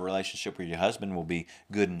that your relationship with your husband will be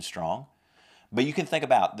good and strong. But you can think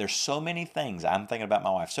about, there's so many things, I'm thinking about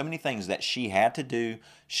my wife, so many things that she had to do,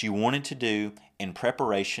 she wanted to do in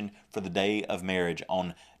preparation for the day of marriage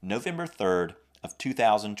on November 3rd of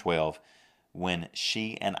 2012 when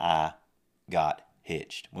she and I got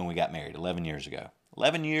hitched, when we got married 11 years ago.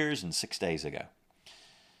 11 years and 6 days ago.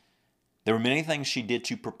 There were many things she did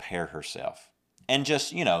to prepare herself. And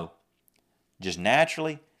just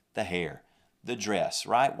naturally, the hair, the dress,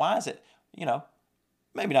 right? Why is it,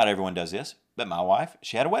 maybe not everyone does this, but my wife,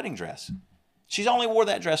 she had a wedding dress. She's only wore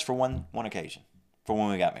that dress for one occasion, for when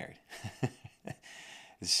we got married.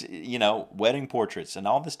 Wedding portraits and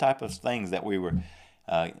all this type of things that we were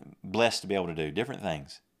blessed to be able to do, different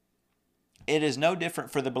things. It is no different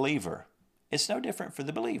for the believer. It's no different for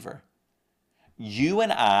the believer. You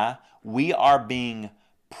and I, we are being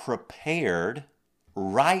prepared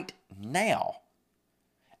right now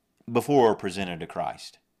before we're presented to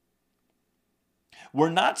Christ. We're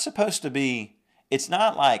not supposed to be, it's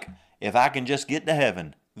not like, if I can just get to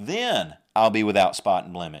heaven, then I'll be without spot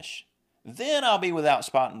and blemish. Then I'll be without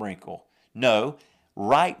spot and wrinkle. No,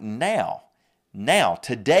 right now. Now,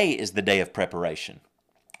 today is the day of preparation.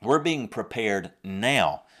 We're being prepared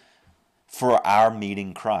now for our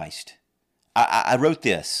meeting Christ. I wrote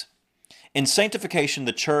this. In sanctification,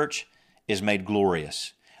 the church is made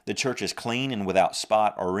glorious. The church is clean and without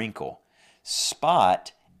spot or wrinkle.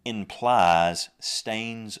 Spot implies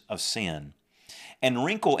stains of sin, and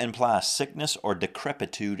wrinkle implies sickness or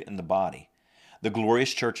decrepitude in the body. The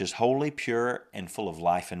glorious church is holy, pure, and full of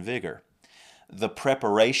life and vigor. The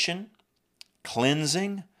preparation,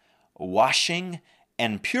 cleansing, washing,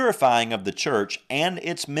 and purifying of the church and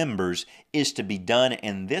its members is to be done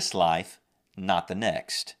in this life, not the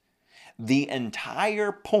next. The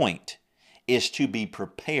entire point is to be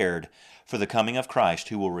prepared for the coming of Christ,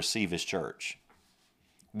 who will receive his church.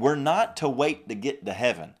 We're not to wait to get to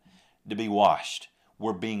heaven to be washed.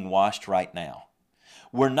 We're being washed right now.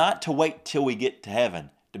 We're not to wait till we get to heaven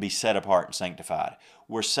to be set apart and sanctified.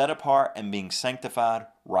 We're set apart and being sanctified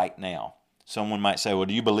right now. Someone might say, well,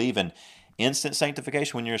 do you believe in instant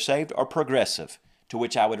sanctification when you're saved or progressive? To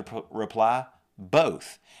which I would reply,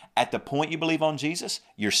 both. At the point you believe on Jesus,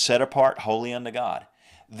 you're set apart wholly unto God.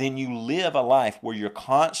 Then you live a life where you're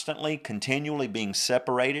constantly, continually being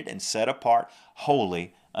separated and set apart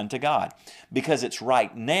wholly unto God. Because it's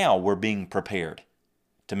right now we're being prepared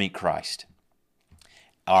to meet Christ.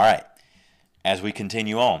 All right, as we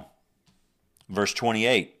continue on, verse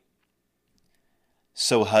 28.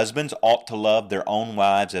 So husbands ought to love their own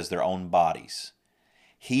wives as their own bodies.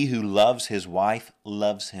 He who loves his wife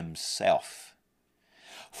loves himself.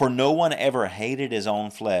 For no one ever hated his own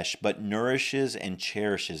flesh, but nourishes and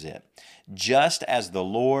cherishes it, just as the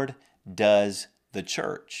Lord does the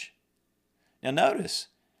church. Now notice,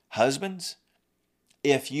 husbands,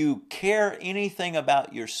 if you care anything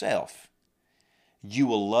about yourself, you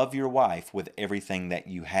will love your wife with everything that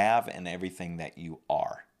you have and everything that you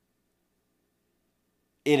are.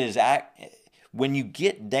 It is when you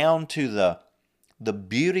get down to the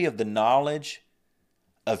beauty of the knowledge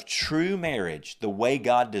of true marriage, the way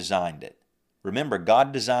God designed it. Remember,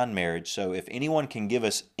 God designed marriage, so if anyone can give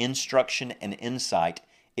us instruction and insight,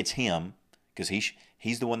 it's him, because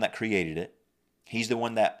he's the one that created it. He's the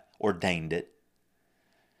one that ordained it.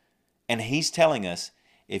 And he's telling us,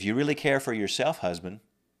 if you really care for yourself, husband,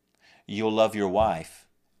 you'll love your wife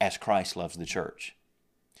as Christ loves the church.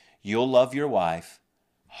 You'll love your wife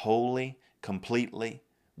wholly, completely,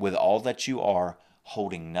 with all that you are,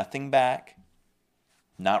 holding nothing back,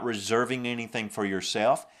 not reserving anything for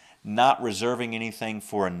yourself, not reserving anything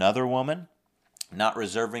for another woman, not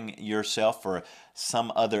reserving yourself for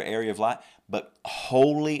some other area of life, but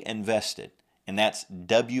wholly invested. And that's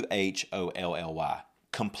WHOLLY.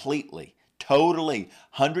 Completely, totally,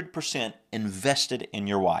 100% invested in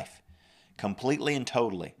your wife. Completely and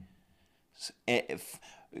totally.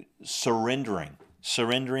 Surrendering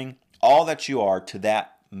all that you are to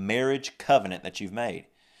that marriage covenant that you've made.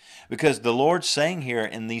 Because the Lord's saying here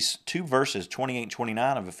in these two verses, 28 and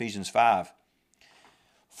 29 of Ephesians 5,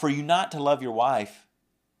 for you not to love your wife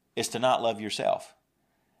is to not love yourself.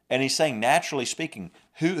 And he's saying, naturally speaking,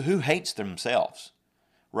 who hates themselves,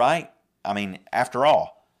 right? I mean, after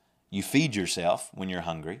all, you feed yourself when you're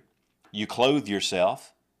hungry. You clothe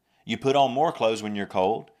yourself. You put on more clothes when you're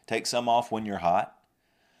cold. Take some off when you're hot.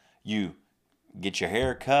 You get your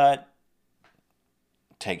hair cut,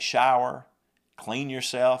 take shower, clean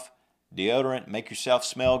yourself, deodorant, make yourself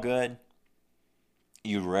smell good.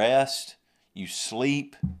 You rest, you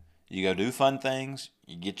sleep, you go do fun things,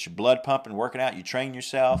 you get your blood pumping, working out, you train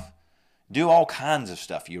yourself, do all kinds of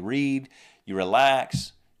stuff. You read, you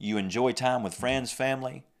relax, you enjoy time with friends,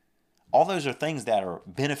 family. All those are things that are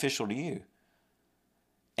beneficial to you.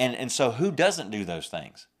 And so who doesn't do those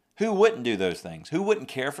things? Who wouldn't do those things? Who wouldn't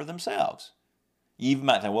care for themselves? You even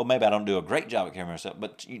might think, well, maybe I don't do a great job at caring for myself,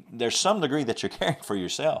 but there's some degree that you're caring for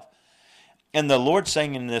yourself. And the Lord's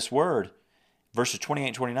saying in this word, verses 28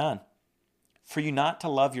 and 29, for you not to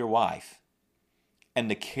love your wife and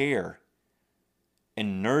to care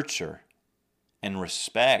and nurture and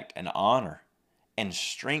respect and honor and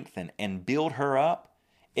strengthen and build her up,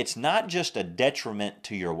 it's not just a detriment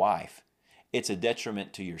to your wife. It's a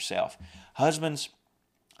detriment to yourself. Husbands,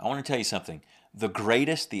 I want to tell you something.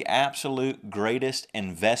 The absolute greatest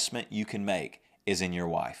investment you can make is in your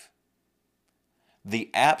wife. The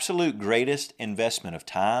absolute greatest investment of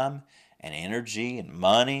time and energy and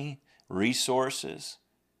money, resources,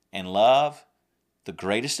 and love, the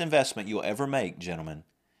greatest investment you'll ever make, gentlemen,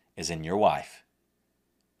 is in your wife.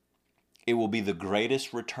 It will be the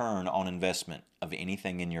greatest return on investment of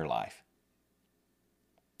anything in your life.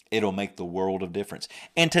 It'll make the world of difference.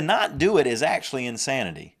 And to not do it is actually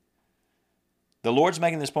insanity. The Lord's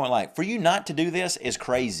making this point like, for you not to do this is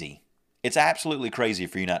crazy. It's absolutely crazy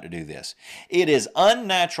for you not to do this. It is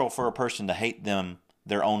unnatural for a person to hate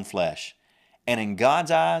their own flesh. And in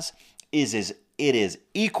God's eyes, it is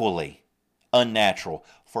equally unnatural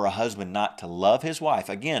for a husband not to love his wife,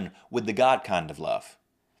 again, with the God kind of love.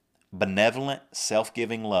 Benevolent,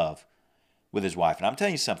 self-giving love with his wife. And I'm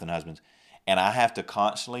telling you something, husbands, and I have to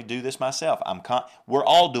constantly do this myself. We're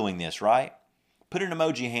all doing this, right? Put an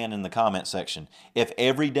emoji hand in the comment section if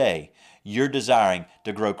every day you're desiring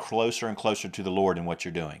to grow closer and closer to the Lord in what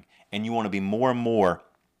you're doing, and you want to be more and more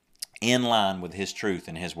in line with His truth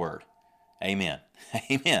and His Word. Amen.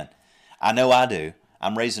 Amen. I know I do.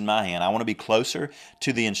 I'm raising my hand. I want to be closer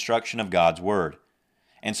to the instruction of God's Word.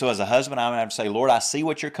 And so as a husband, I'm going to have to say, Lord, I see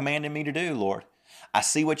what you're commanding me to do, Lord. I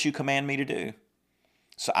see what you command me to do.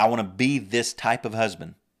 So I want to be this type of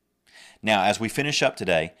husband. Now, as we finish up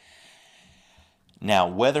today, now,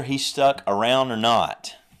 whether he's stuck around or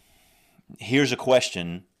not, here's a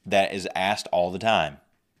question that is asked all the time.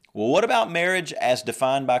 Well, what about marriage as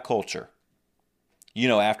defined by culture? You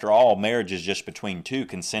know, after all, marriage is just between two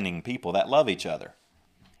consenting people that love each other.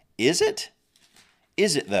 Is it?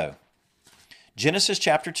 Is it, though? Genesis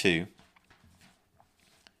chapter 2,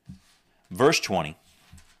 verse 20,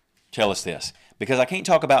 tell us this. Because I can't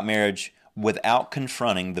talk about marriage without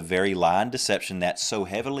confronting the very lie and deception that's so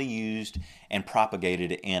heavily used and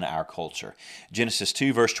propagated in our culture. Genesis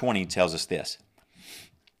 2 verse 20 tells us this.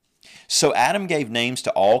 So Adam gave names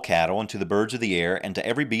to all cattle and to the birds of the air and to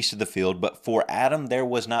every beast of the field, but for Adam there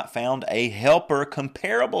was not found a helper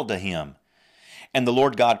comparable to him. And the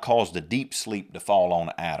Lord God caused a deep sleep to fall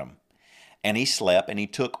on Adam. And he slept, and he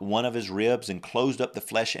took one of his ribs and closed up the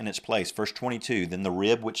flesh in its place. Verse 22, then the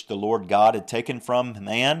rib which the Lord God had taken from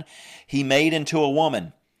man, he made into a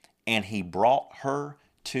woman, and he brought her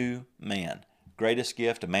to man. Greatest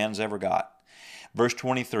gift a man's ever got. Verse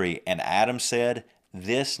 23, and Adam said,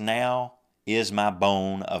 this now is my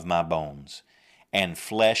bone of my bones, and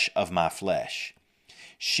flesh of my flesh.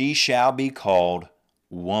 She shall be called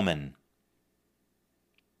woman,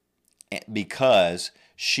 because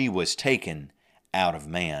she was taken out of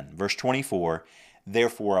man. Verse 24,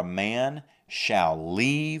 therefore a man shall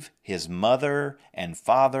leave his mother and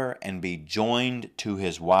father and be joined to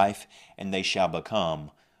his wife, and they shall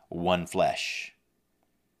become one flesh.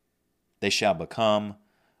 They shall become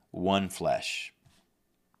one flesh.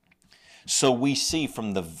 So we see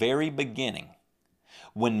from the very beginning,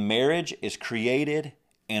 when marriage is created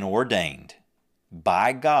and ordained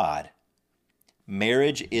by God,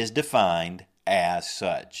 marriage is defined as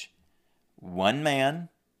such. One man,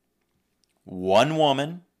 one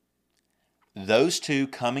woman, those two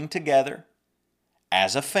coming together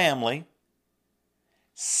as a family,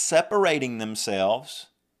 separating themselves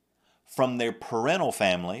from their parental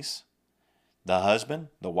families. The husband,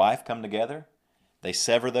 the wife come together. They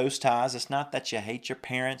sever those ties. It's not that you hate your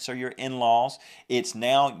parents or your in-laws. It's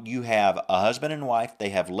now you have a husband and wife. They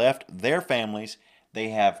have left their families. They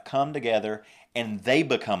have come together and they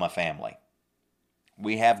become a family.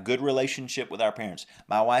 We have good relationship with our parents.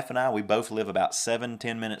 My wife and I, we both live about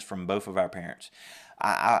 7-10 minutes from both of our parents.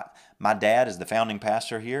 My dad is the founding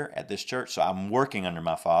pastor here at this church, so I'm working under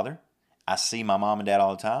my father. I see my mom and dad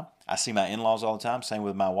all the time. I see my in-laws all the time. Same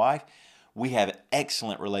with my wife. We have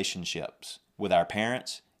excellent relationships with our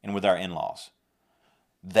parents and with our in-laws.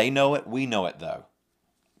 They know it. We know it, though.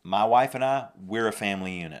 My wife and I, we're a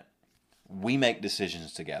family unit. We make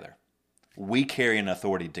decisions together. We carry an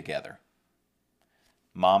authority together.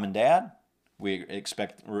 Mom and dad, we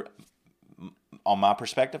expect, on my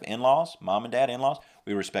perspective, in-laws, mom and dad, in-laws,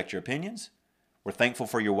 we respect your opinions. We're thankful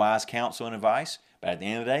for your wise counsel and advice. But at the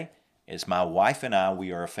end of the day, it's my wife and I,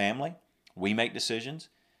 we are a family. We make decisions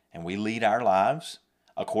and we lead our lives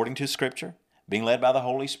according to Scripture, being led by the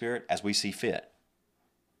Holy Spirit as we see fit.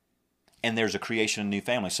 And there's a creation of new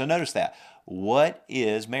family. So notice that. What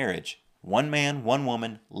is marriage? One man, one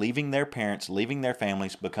woman, leaving their parents, leaving their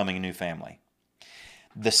families, becoming a new family.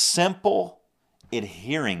 The simple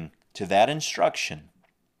adhering to that instruction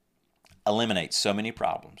eliminates so many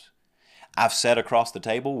problems. I've sat across the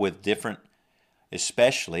table with different,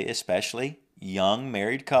 especially young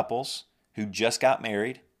married couples who just got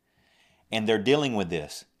married, and they're dealing with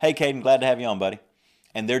this. Hey, Caden, glad to have you on, buddy.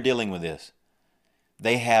 And they're dealing with this.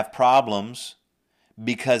 They have problems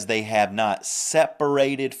because they have not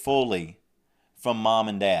separated fully from mom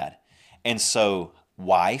and dad. And so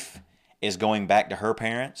wife is going back to her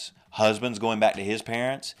parents, husband's going back to his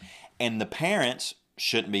parents, and the parents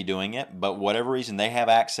shouldn't be doing it, but whatever reason they have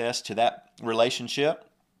access to that relationship,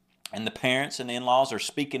 and the parents and the in-laws are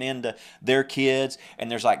speaking into their kids,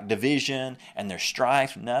 and there's like division and there's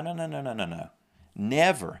strife. No.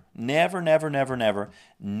 Never, never, never, never, never,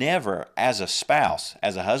 never as a spouse,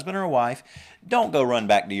 as a husband or a wife, don't go run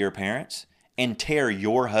back to your parents and tear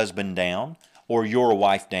your husband down or your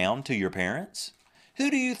wife down to your parents.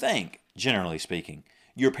 Who do you think, generally speaking,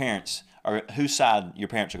 your parents are, whose side your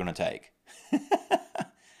parents are going to take?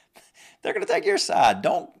 They're going to take your side.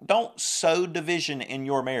 Don't sow division in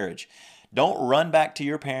your marriage. Don't run back to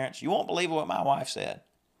your parents. You won't believe what my wife said.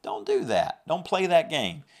 Don't do that. Don't play that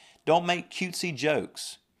game. Don't make cutesy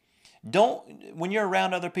jokes. When you're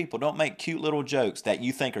around other people, don't make cute little jokes that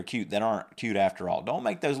you think are cute that aren't cute after all. Don't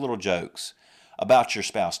make those little jokes about your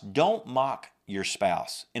spouse. Don't mock your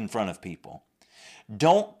spouse in front of people.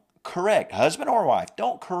 Don't correct, husband or wife,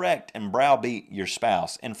 don't correct and browbeat your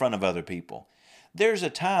spouse in front of other people. There's a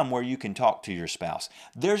time where you can talk to your spouse.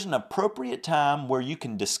 There's an appropriate time where you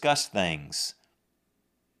can discuss things.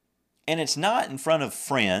 And it's not in front of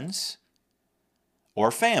friends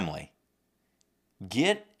or family.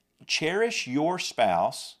 Cherish your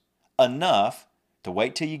spouse enough to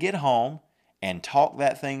wait till you get home and talk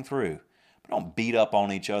that thing through. But don't beat up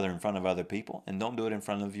on each other in front of other people, and don't do it in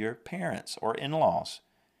front of your parents or in-laws,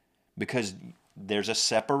 because there's a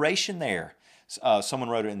separation there. Someone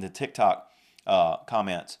wrote it in the TikTok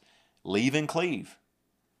comments. Leave and cleave.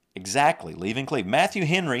 Exactly, leave and cleave. Matthew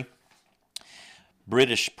Henry,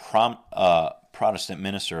 British Protestant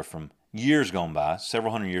minister from years gone by,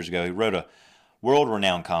 several hundred years ago, he wrote a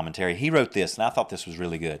world-renowned commentary. He wrote this, and I thought this was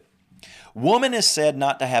really good. Woman is said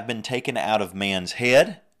not to have been taken out of man's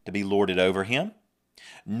head to be lorded over him,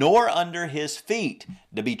 nor under his feet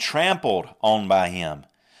to be trampled on by him,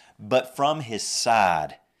 but from his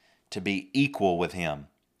side to be equal with him,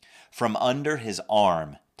 from under his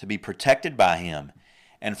arm to be protected by him,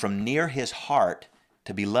 and from near his heart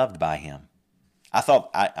to be loved by him.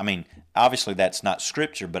 I mean, obviously that's not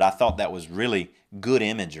scripture, but I thought that was really good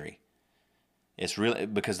imagery. It's really,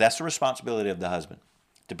 because that's the responsibility of the husband,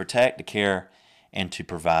 to protect, to care, and to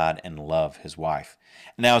provide and love his wife.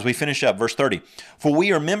 Now, as we finish up, verse 30, for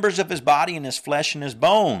we are members of his body and his flesh and his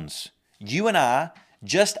bones. You and I,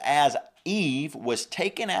 just as Eve was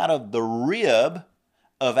taken out of the rib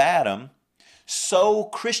of Adam, so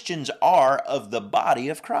Christians are of the body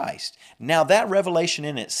of Christ. Now, that revelation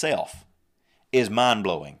in itself is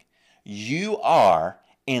mind-blowing. You are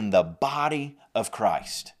in the body of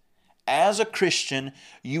Christ. As a Christian,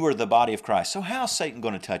 you are the body of Christ. So how is Satan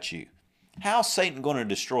going to touch you? How is Satan going to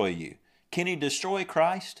destroy you? Can he destroy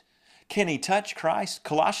Christ? Can he touch Christ?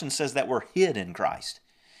 Colossians says that we're hid in Christ.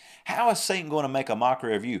 How is Satan going to make a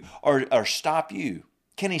mockery of you or stop you?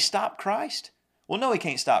 Can he stop Christ? Well, no, he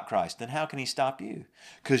can't stop Christ. Then how can he stop you?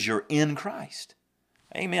 Because you're in Christ.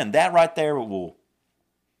 Amen. That right there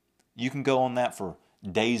you can go on that for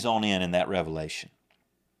days on end in that revelation.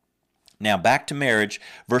 Now back to marriage,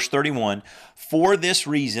 verse 31, for this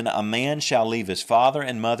reason a man shall leave his father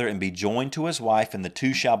and mother and be joined to his wife, and the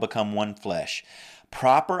two shall become one flesh.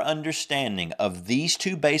 Proper understanding of these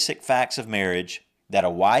two basic facts of marriage, that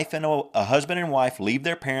a husband and wife leave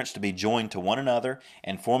their parents to be joined to one another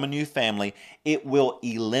and form a new family, it will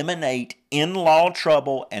eliminate in-law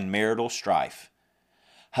trouble and marital strife.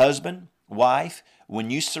 Husband, wife,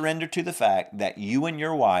 when you surrender to the fact that you and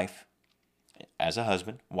your wife, as a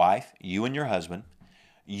husband, wife, you and your husband,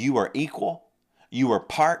 you are equal, you are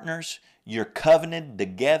partners, you're covenanted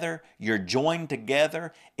together, you're joined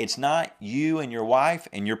together. It's not you and your wife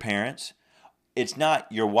and your parents. It's not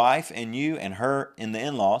your wife and you and her and the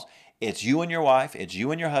in-laws. It's you and your wife, it's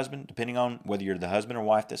you and your husband, depending on whether you're the husband or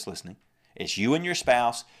wife that's listening. It's you and your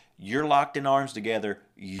spouse. You're locked in arms together.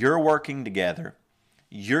 You're working together.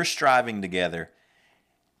 You're striving together.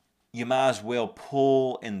 You might as well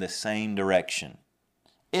pull in the same direction.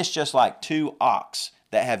 It's just like two ox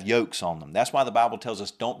that have yokes on them. That's why the Bible tells us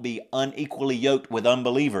don't be unequally yoked with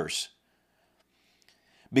unbelievers.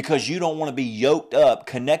 Because you don't want to be yoked up,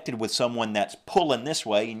 connected with someone that's pulling this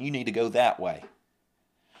way and you need to go that way.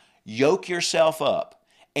 Yoke yourself up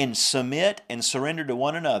and submit and surrender to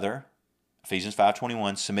one another. Ephesians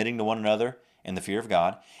 5:21, submitting to one another in the fear of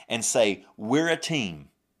God, and say, we're a team.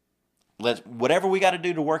 Whatever we got to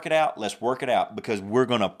do to work it out, let's work it out, because we're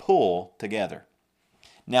going to pull together.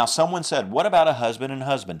 Now, someone said, what about a husband and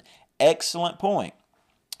husband? Excellent point.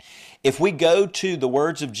 If we go to the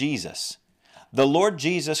words of Jesus, the Lord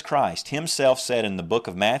Jesus Christ himself said in the book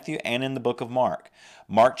of Matthew and in the book of Mark,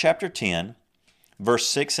 Mark chapter 10, verse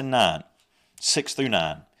 6 through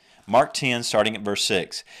 9. Mark 10, starting at verse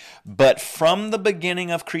 6. But from the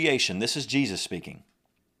beginning of creation, this is Jesus speaking,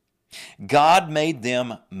 God made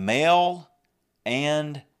them male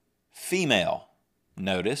and female.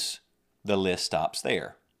 Notice the list stops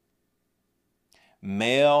there.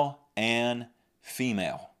 Male and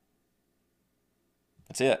female.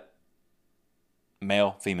 That's it.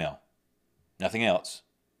 Male, female. Nothing else.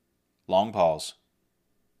 Long pause.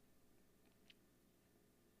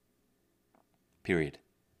 Period.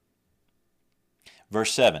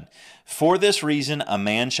 Verse 7, for this reason a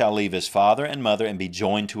man shall leave his father and mother and be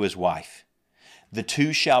joined to his wife. The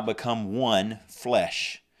two shall become one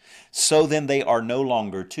flesh. So then they are no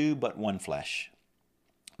longer two, but one flesh.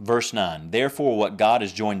 Verse 9, therefore what God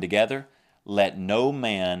has joined together, let no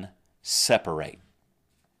man separate.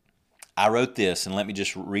 I wrote this, and let me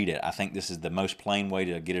just read it. I think this is the most plain way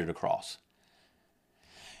to get it across.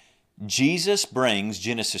 Jesus brings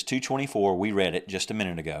Genesis 2:24, we read it just a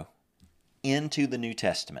minute ago, into the New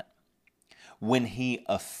Testament when he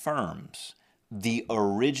affirms the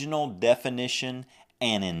original definition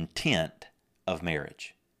and intent of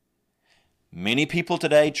marriage. Many people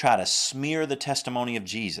today try to smear the testimony of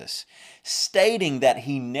Jesus, stating that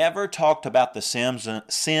he never talked about the sins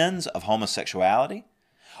of homosexuality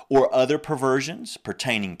or other perversions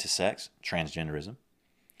pertaining to sex, transgenderism.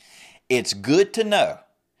 It's good to know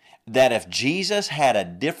that if Jesus had a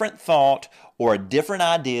different thought or a different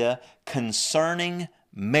idea concerning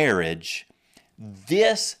marriage,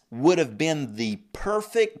 this would have been the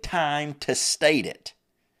perfect time to state it.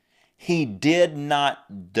 He did not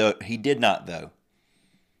though. He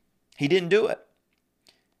didn't do it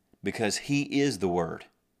because he is the Word.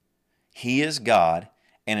 He is God,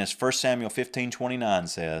 and as 1 Samuel 15:29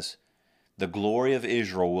 says, the glory of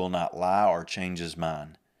Israel will not lie or change his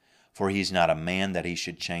mind, for he's not a man that he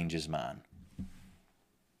should change his mind.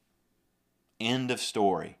 End of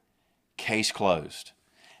story. Case closed.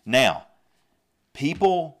 Now,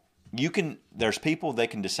 there's people, they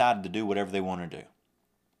can decide to do whatever they want to do.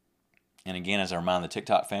 And again, as I remind the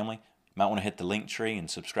TikTok family, you might want to hit the link tree and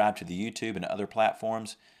subscribe to the YouTube and other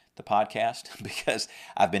platforms, the podcast, because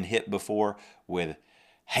I've been hit before with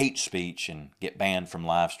hate speech and get banned from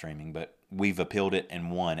live streaming, but we've appealed it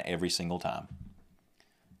and won every single time.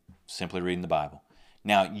 Simply reading the Bible.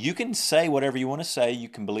 Now, you can say whatever you want to say. You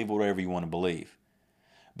can believe whatever you want to believe.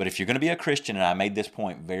 But if you're going to be a Christian, and I made this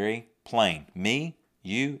point very plain, me,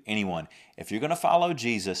 you, anyone, if you're going to follow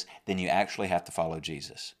Jesus, then you actually have to follow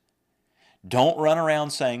Jesus. Don't run around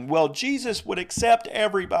saying, well, Jesus would accept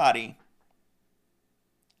everybody.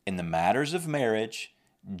 In the matters of marriage,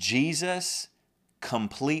 Jesus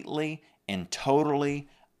completely and totally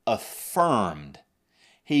affirmed.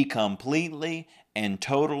 He completely and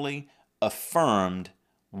totally affirmed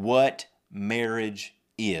what marriage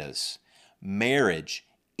is. Marriage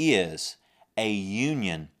is a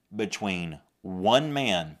union between one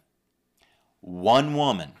man, one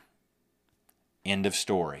woman. End of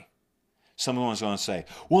story. Someone's going to say,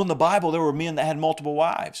 well, in the Bible there were men that had multiple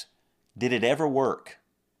wives. Did it ever work?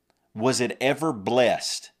 Was it ever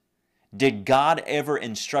blessed? Did God ever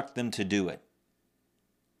instruct them to do it?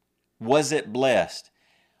 Was it blessed?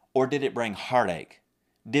 Or did it bring heartache?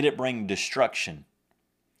 Did it bring destruction?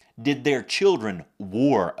 Did their children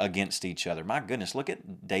war against each other? My goodness, look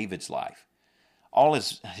at David's life. All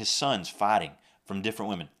his sons fighting from different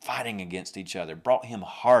women, fighting against each other, brought him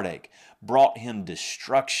heartache, brought him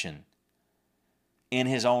destruction in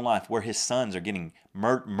his own life, where his sons are getting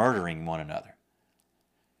murdering one another.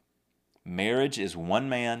 Marriage is one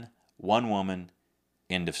man, one woman,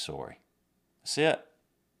 end of story. That's it.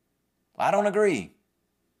 I don't agree.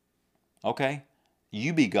 Okay,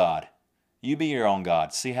 you be God. You be your own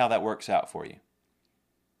God. See how that works out for you.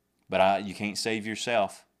 But you can't save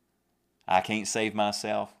yourself. I can't save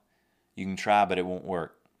myself. You can try, but it won't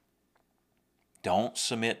work. Don't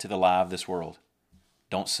submit to the lie of this world.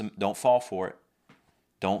 Don't fall for it.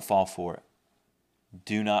 Don't fall for it.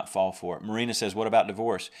 Do not fall for it. Marina says, what about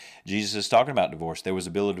divorce? Jesus is talking about divorce. There was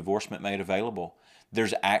a bill of divorcement made available.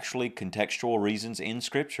 There's actually contextual reasons in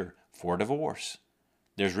Scripture for divorce.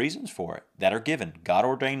 There's reasons for it that are given,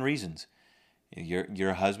 God-ordained reasons.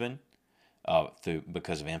 Your husband,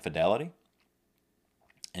 because of infidelity,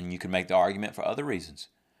 and you can make the argument for other reasons.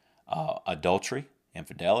 Adultery,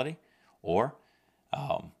 infidelity, or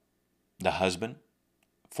the husband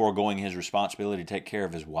foregoing his responsibility to take care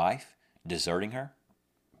of his wife, deserting her.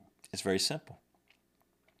 It's very simple.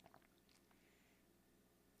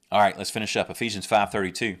 All right, let's finish up. Ephesians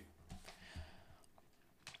 5:32.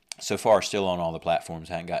 So far, still on all the platforms.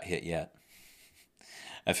 Haven't got hit yet.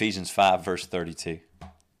 Ephesians 5, verse 32.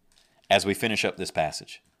 As we finish up this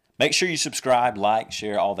passage, make sure you subscribe, like,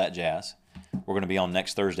 share, all that jazz. We're going to be on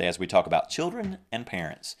next Thursday as we talk about children and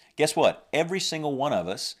parents. Guess what? Every single one of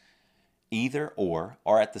us, either or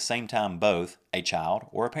at the same time both, a child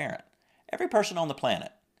or a parent. Every person on the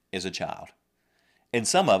planet is a child. And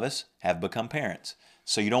some of us have become parents.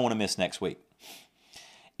 So you don't want to miss next week.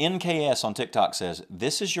 NKS on TikTok says,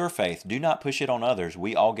 this is your faith. Do not push it on others.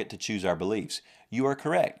 We all get to choose our beliefs. You are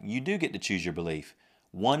correct. You do get to choose your belief.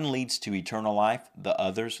 One leads to eternal life. The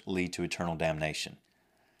others lead to eternal damnation.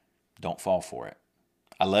 Don't fall for it.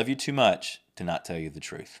 I love you too much to not tell you the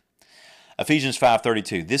truth. Ephesians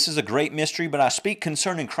 5:32. This is a great mystery, but I speak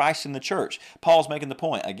concerning Christ and the church. Paul's making the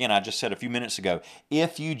point. Again, I just said a few minutes ago,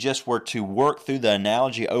 if you just were to work through the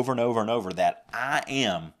analogy over and over and over that I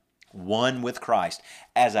am one with Christ.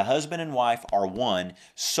 As a husband and wife are one,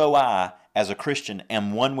 so I, as a Christian,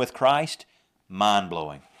 am one with Christ.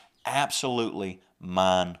 Mind-blowing. Absolutely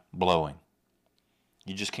mind-blowing.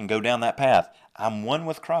 You just can go down that path. I'm one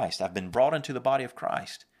with Christ. I've been brought into the body of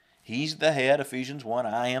Christ. He's the head, Ephesians 1.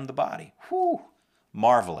 I am the body. Whew.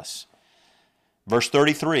 Marvelous. Verse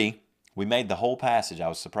 33, we made the whole passage. I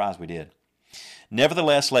was surprised we did.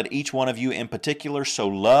 Nevertheless, let each one of you in particular so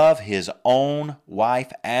love his own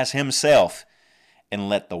wife as himself, and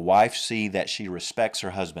let the wife see that she respects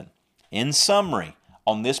her husband. In summary,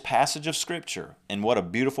 on this passage of Scripture, and what a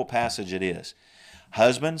beautiful passage it is,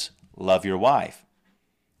 husbands, love your wife,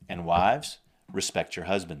 and wives, respect your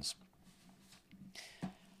husbands.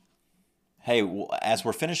 Hey, as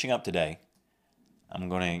we're finishing up today, I'm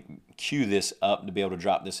going to cue this up to be able to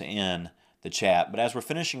drop this in the chat. But as we're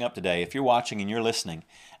finishing up today, if you're watching and you're listening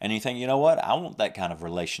and you think, you know what, I want that kind of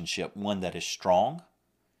relationship, one that is strong,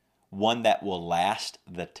 one that will last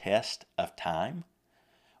the test of time,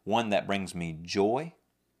 one that brings me joy,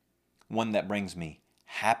 one that brings me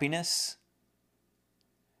happiness.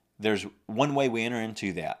 There's one way we enter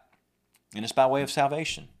into that, and it's by way of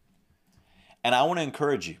salvation. And I want to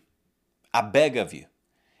encourage you, I beg of you,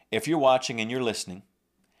 if you're watching and you're listening,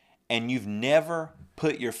 and you've never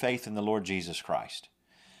put your faith in the Lord Jesus Christ,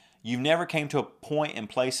 you've never came to a point and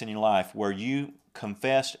place in your life where you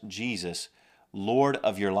confessed Jesus, Lord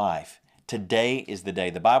of your life, today is the day.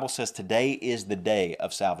 The Bible says today is the day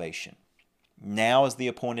of salvation. Now is the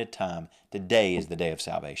appointed time. Today is the day of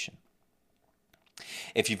salvation.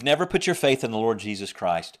 If you've never put your faith in the Lord Jesus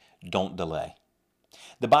Christ, don't delay.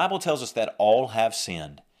 The Bible tells us that all have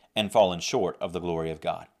sinned and fallen short of the glory of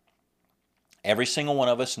God. Every single one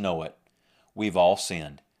of us know it. We've all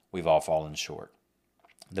sinned. We've all fallen short.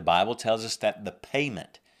 The Bible tells us that the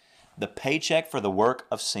payment, the paycheck for the work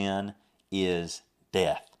of sin is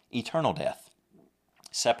death, eternal death,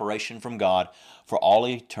 separation from God for all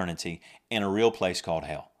eternity in a real place called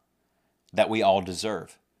hell that we all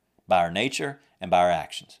deserve by our nature and by our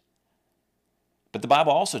actions. But the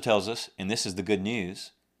Bible also tells us, and this is the good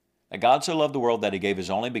news, that God so loved the world that He gave His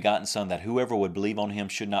only begotten Son, that whoever would believe on Him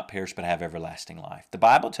should not perish but have everlasting life. The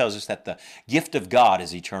Bible tells us that the gift of God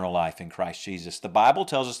is eternal life in Christ Jesus. The Bible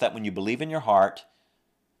tells us that when you believe in your heart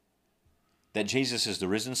that Jesus is the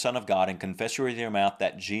risen Son of God and confess with your mouth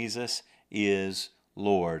that Jesus is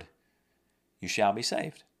Lord, you shall be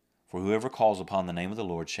saved. For whoever calls upon the name of the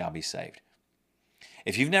Lord shall be saved.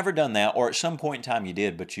 If you've never done that, or at some point in time you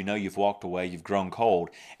did, but you know you've walked away, you've grown cold,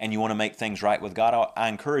 and you want to make things right with God, I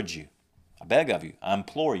encourage you, I beg of you, I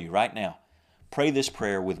implore you right now, pray this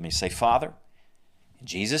prayer with me. Say, Father, in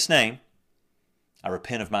Jesus' name, I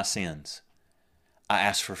repent of my sins. I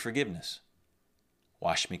ask for forgiveness.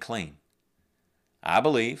 Wash me clean. I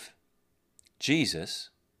believe Jesus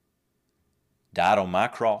died on my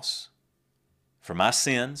cross for my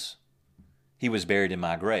sins. He was buried in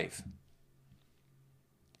my grave.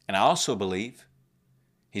 And I also believe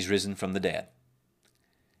He's risen from the dead.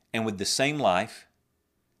 And with the same life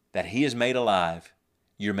that He has made alive,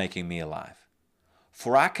 you're making me alive.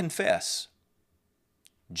 For I confess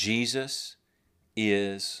Jesus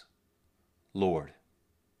is Lord.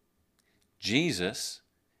 Jesus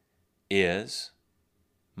is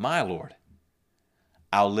my Lord.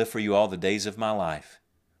 I'll live for you all the days of my life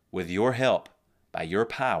with your help, by your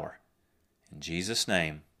power. In Jesus'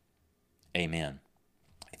 name, amen.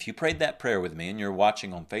 If you prayed that prayer with me and you're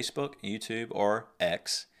watching on Facebook, YouTube, or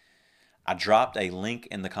X, I dropped a link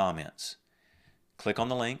in the comments. Click on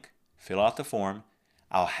the link, fill out the form.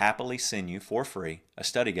 I'll happily send you for free a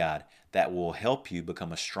study guide that will help you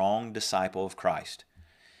become a strong disciple of Christ.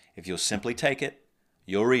 If you'll simply take it,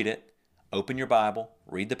 you'll read it, open your Bible,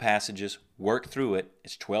 read the passages, work through it.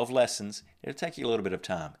 It's 12 lessons. It'll take you a little bit of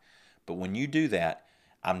time. But when you do that,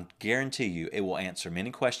 I guarantee you it will answer many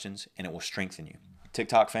questions and it will strengthen you.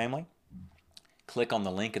 TikTok family, click on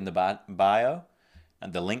the link in the bio,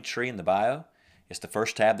 and the link tree in the bio. It's the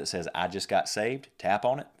first tab that says, I just got saved. Tap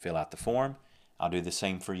on it, fill out the form. I'll do the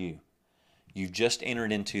same for you. You've just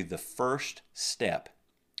entered into the first step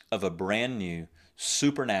of a brand new,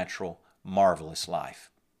 supernatural, marvelous life.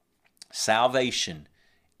 Salvation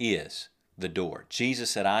is the door. Jesus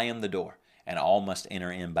said, I am the door. and all must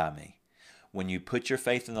enter in by me. When you put your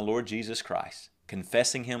faith in the Lord Jesus Christ,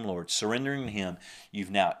 confessing Him Lord, surrendering to Him,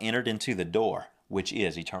 you've now entered into the door, which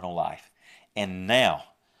is eternal life. And now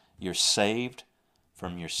you're saved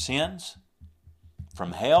from your sins,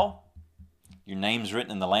 from hell. Your name's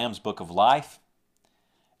written in the Lamb's Book of Life.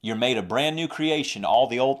 You're made a brand new creation. All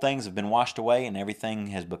the old things have been washed away and everything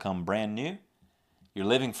has become brand new. You're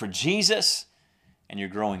living for Jesus, and you're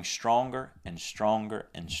growing stronger and stronger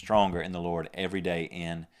and stronger in the Lord every day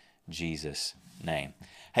in Jesus' name.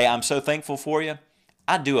 Hey, I'm so thankful for you.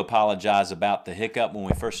 I do apologize about the hiccup when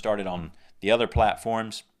we first started on the other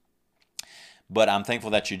platforms, but I'm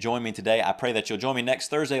thankful that you joined me today. I pray that you'll join me next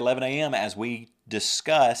Thursday, 11 a.m., as we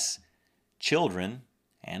discuss children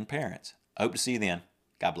and parents. I hope to see you then.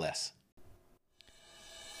 God bless.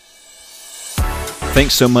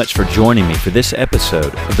 Thanks so much for joining me for this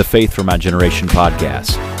episode of the Faith for My Generation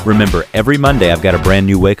podcast. Remember, every Monday I've got a brand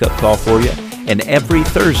new wake-up call for you, and every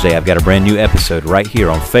Thursday I've got a brand new episode right here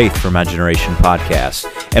on Faith for My Generation podcast.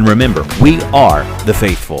 And remember, we are the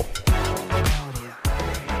faithful.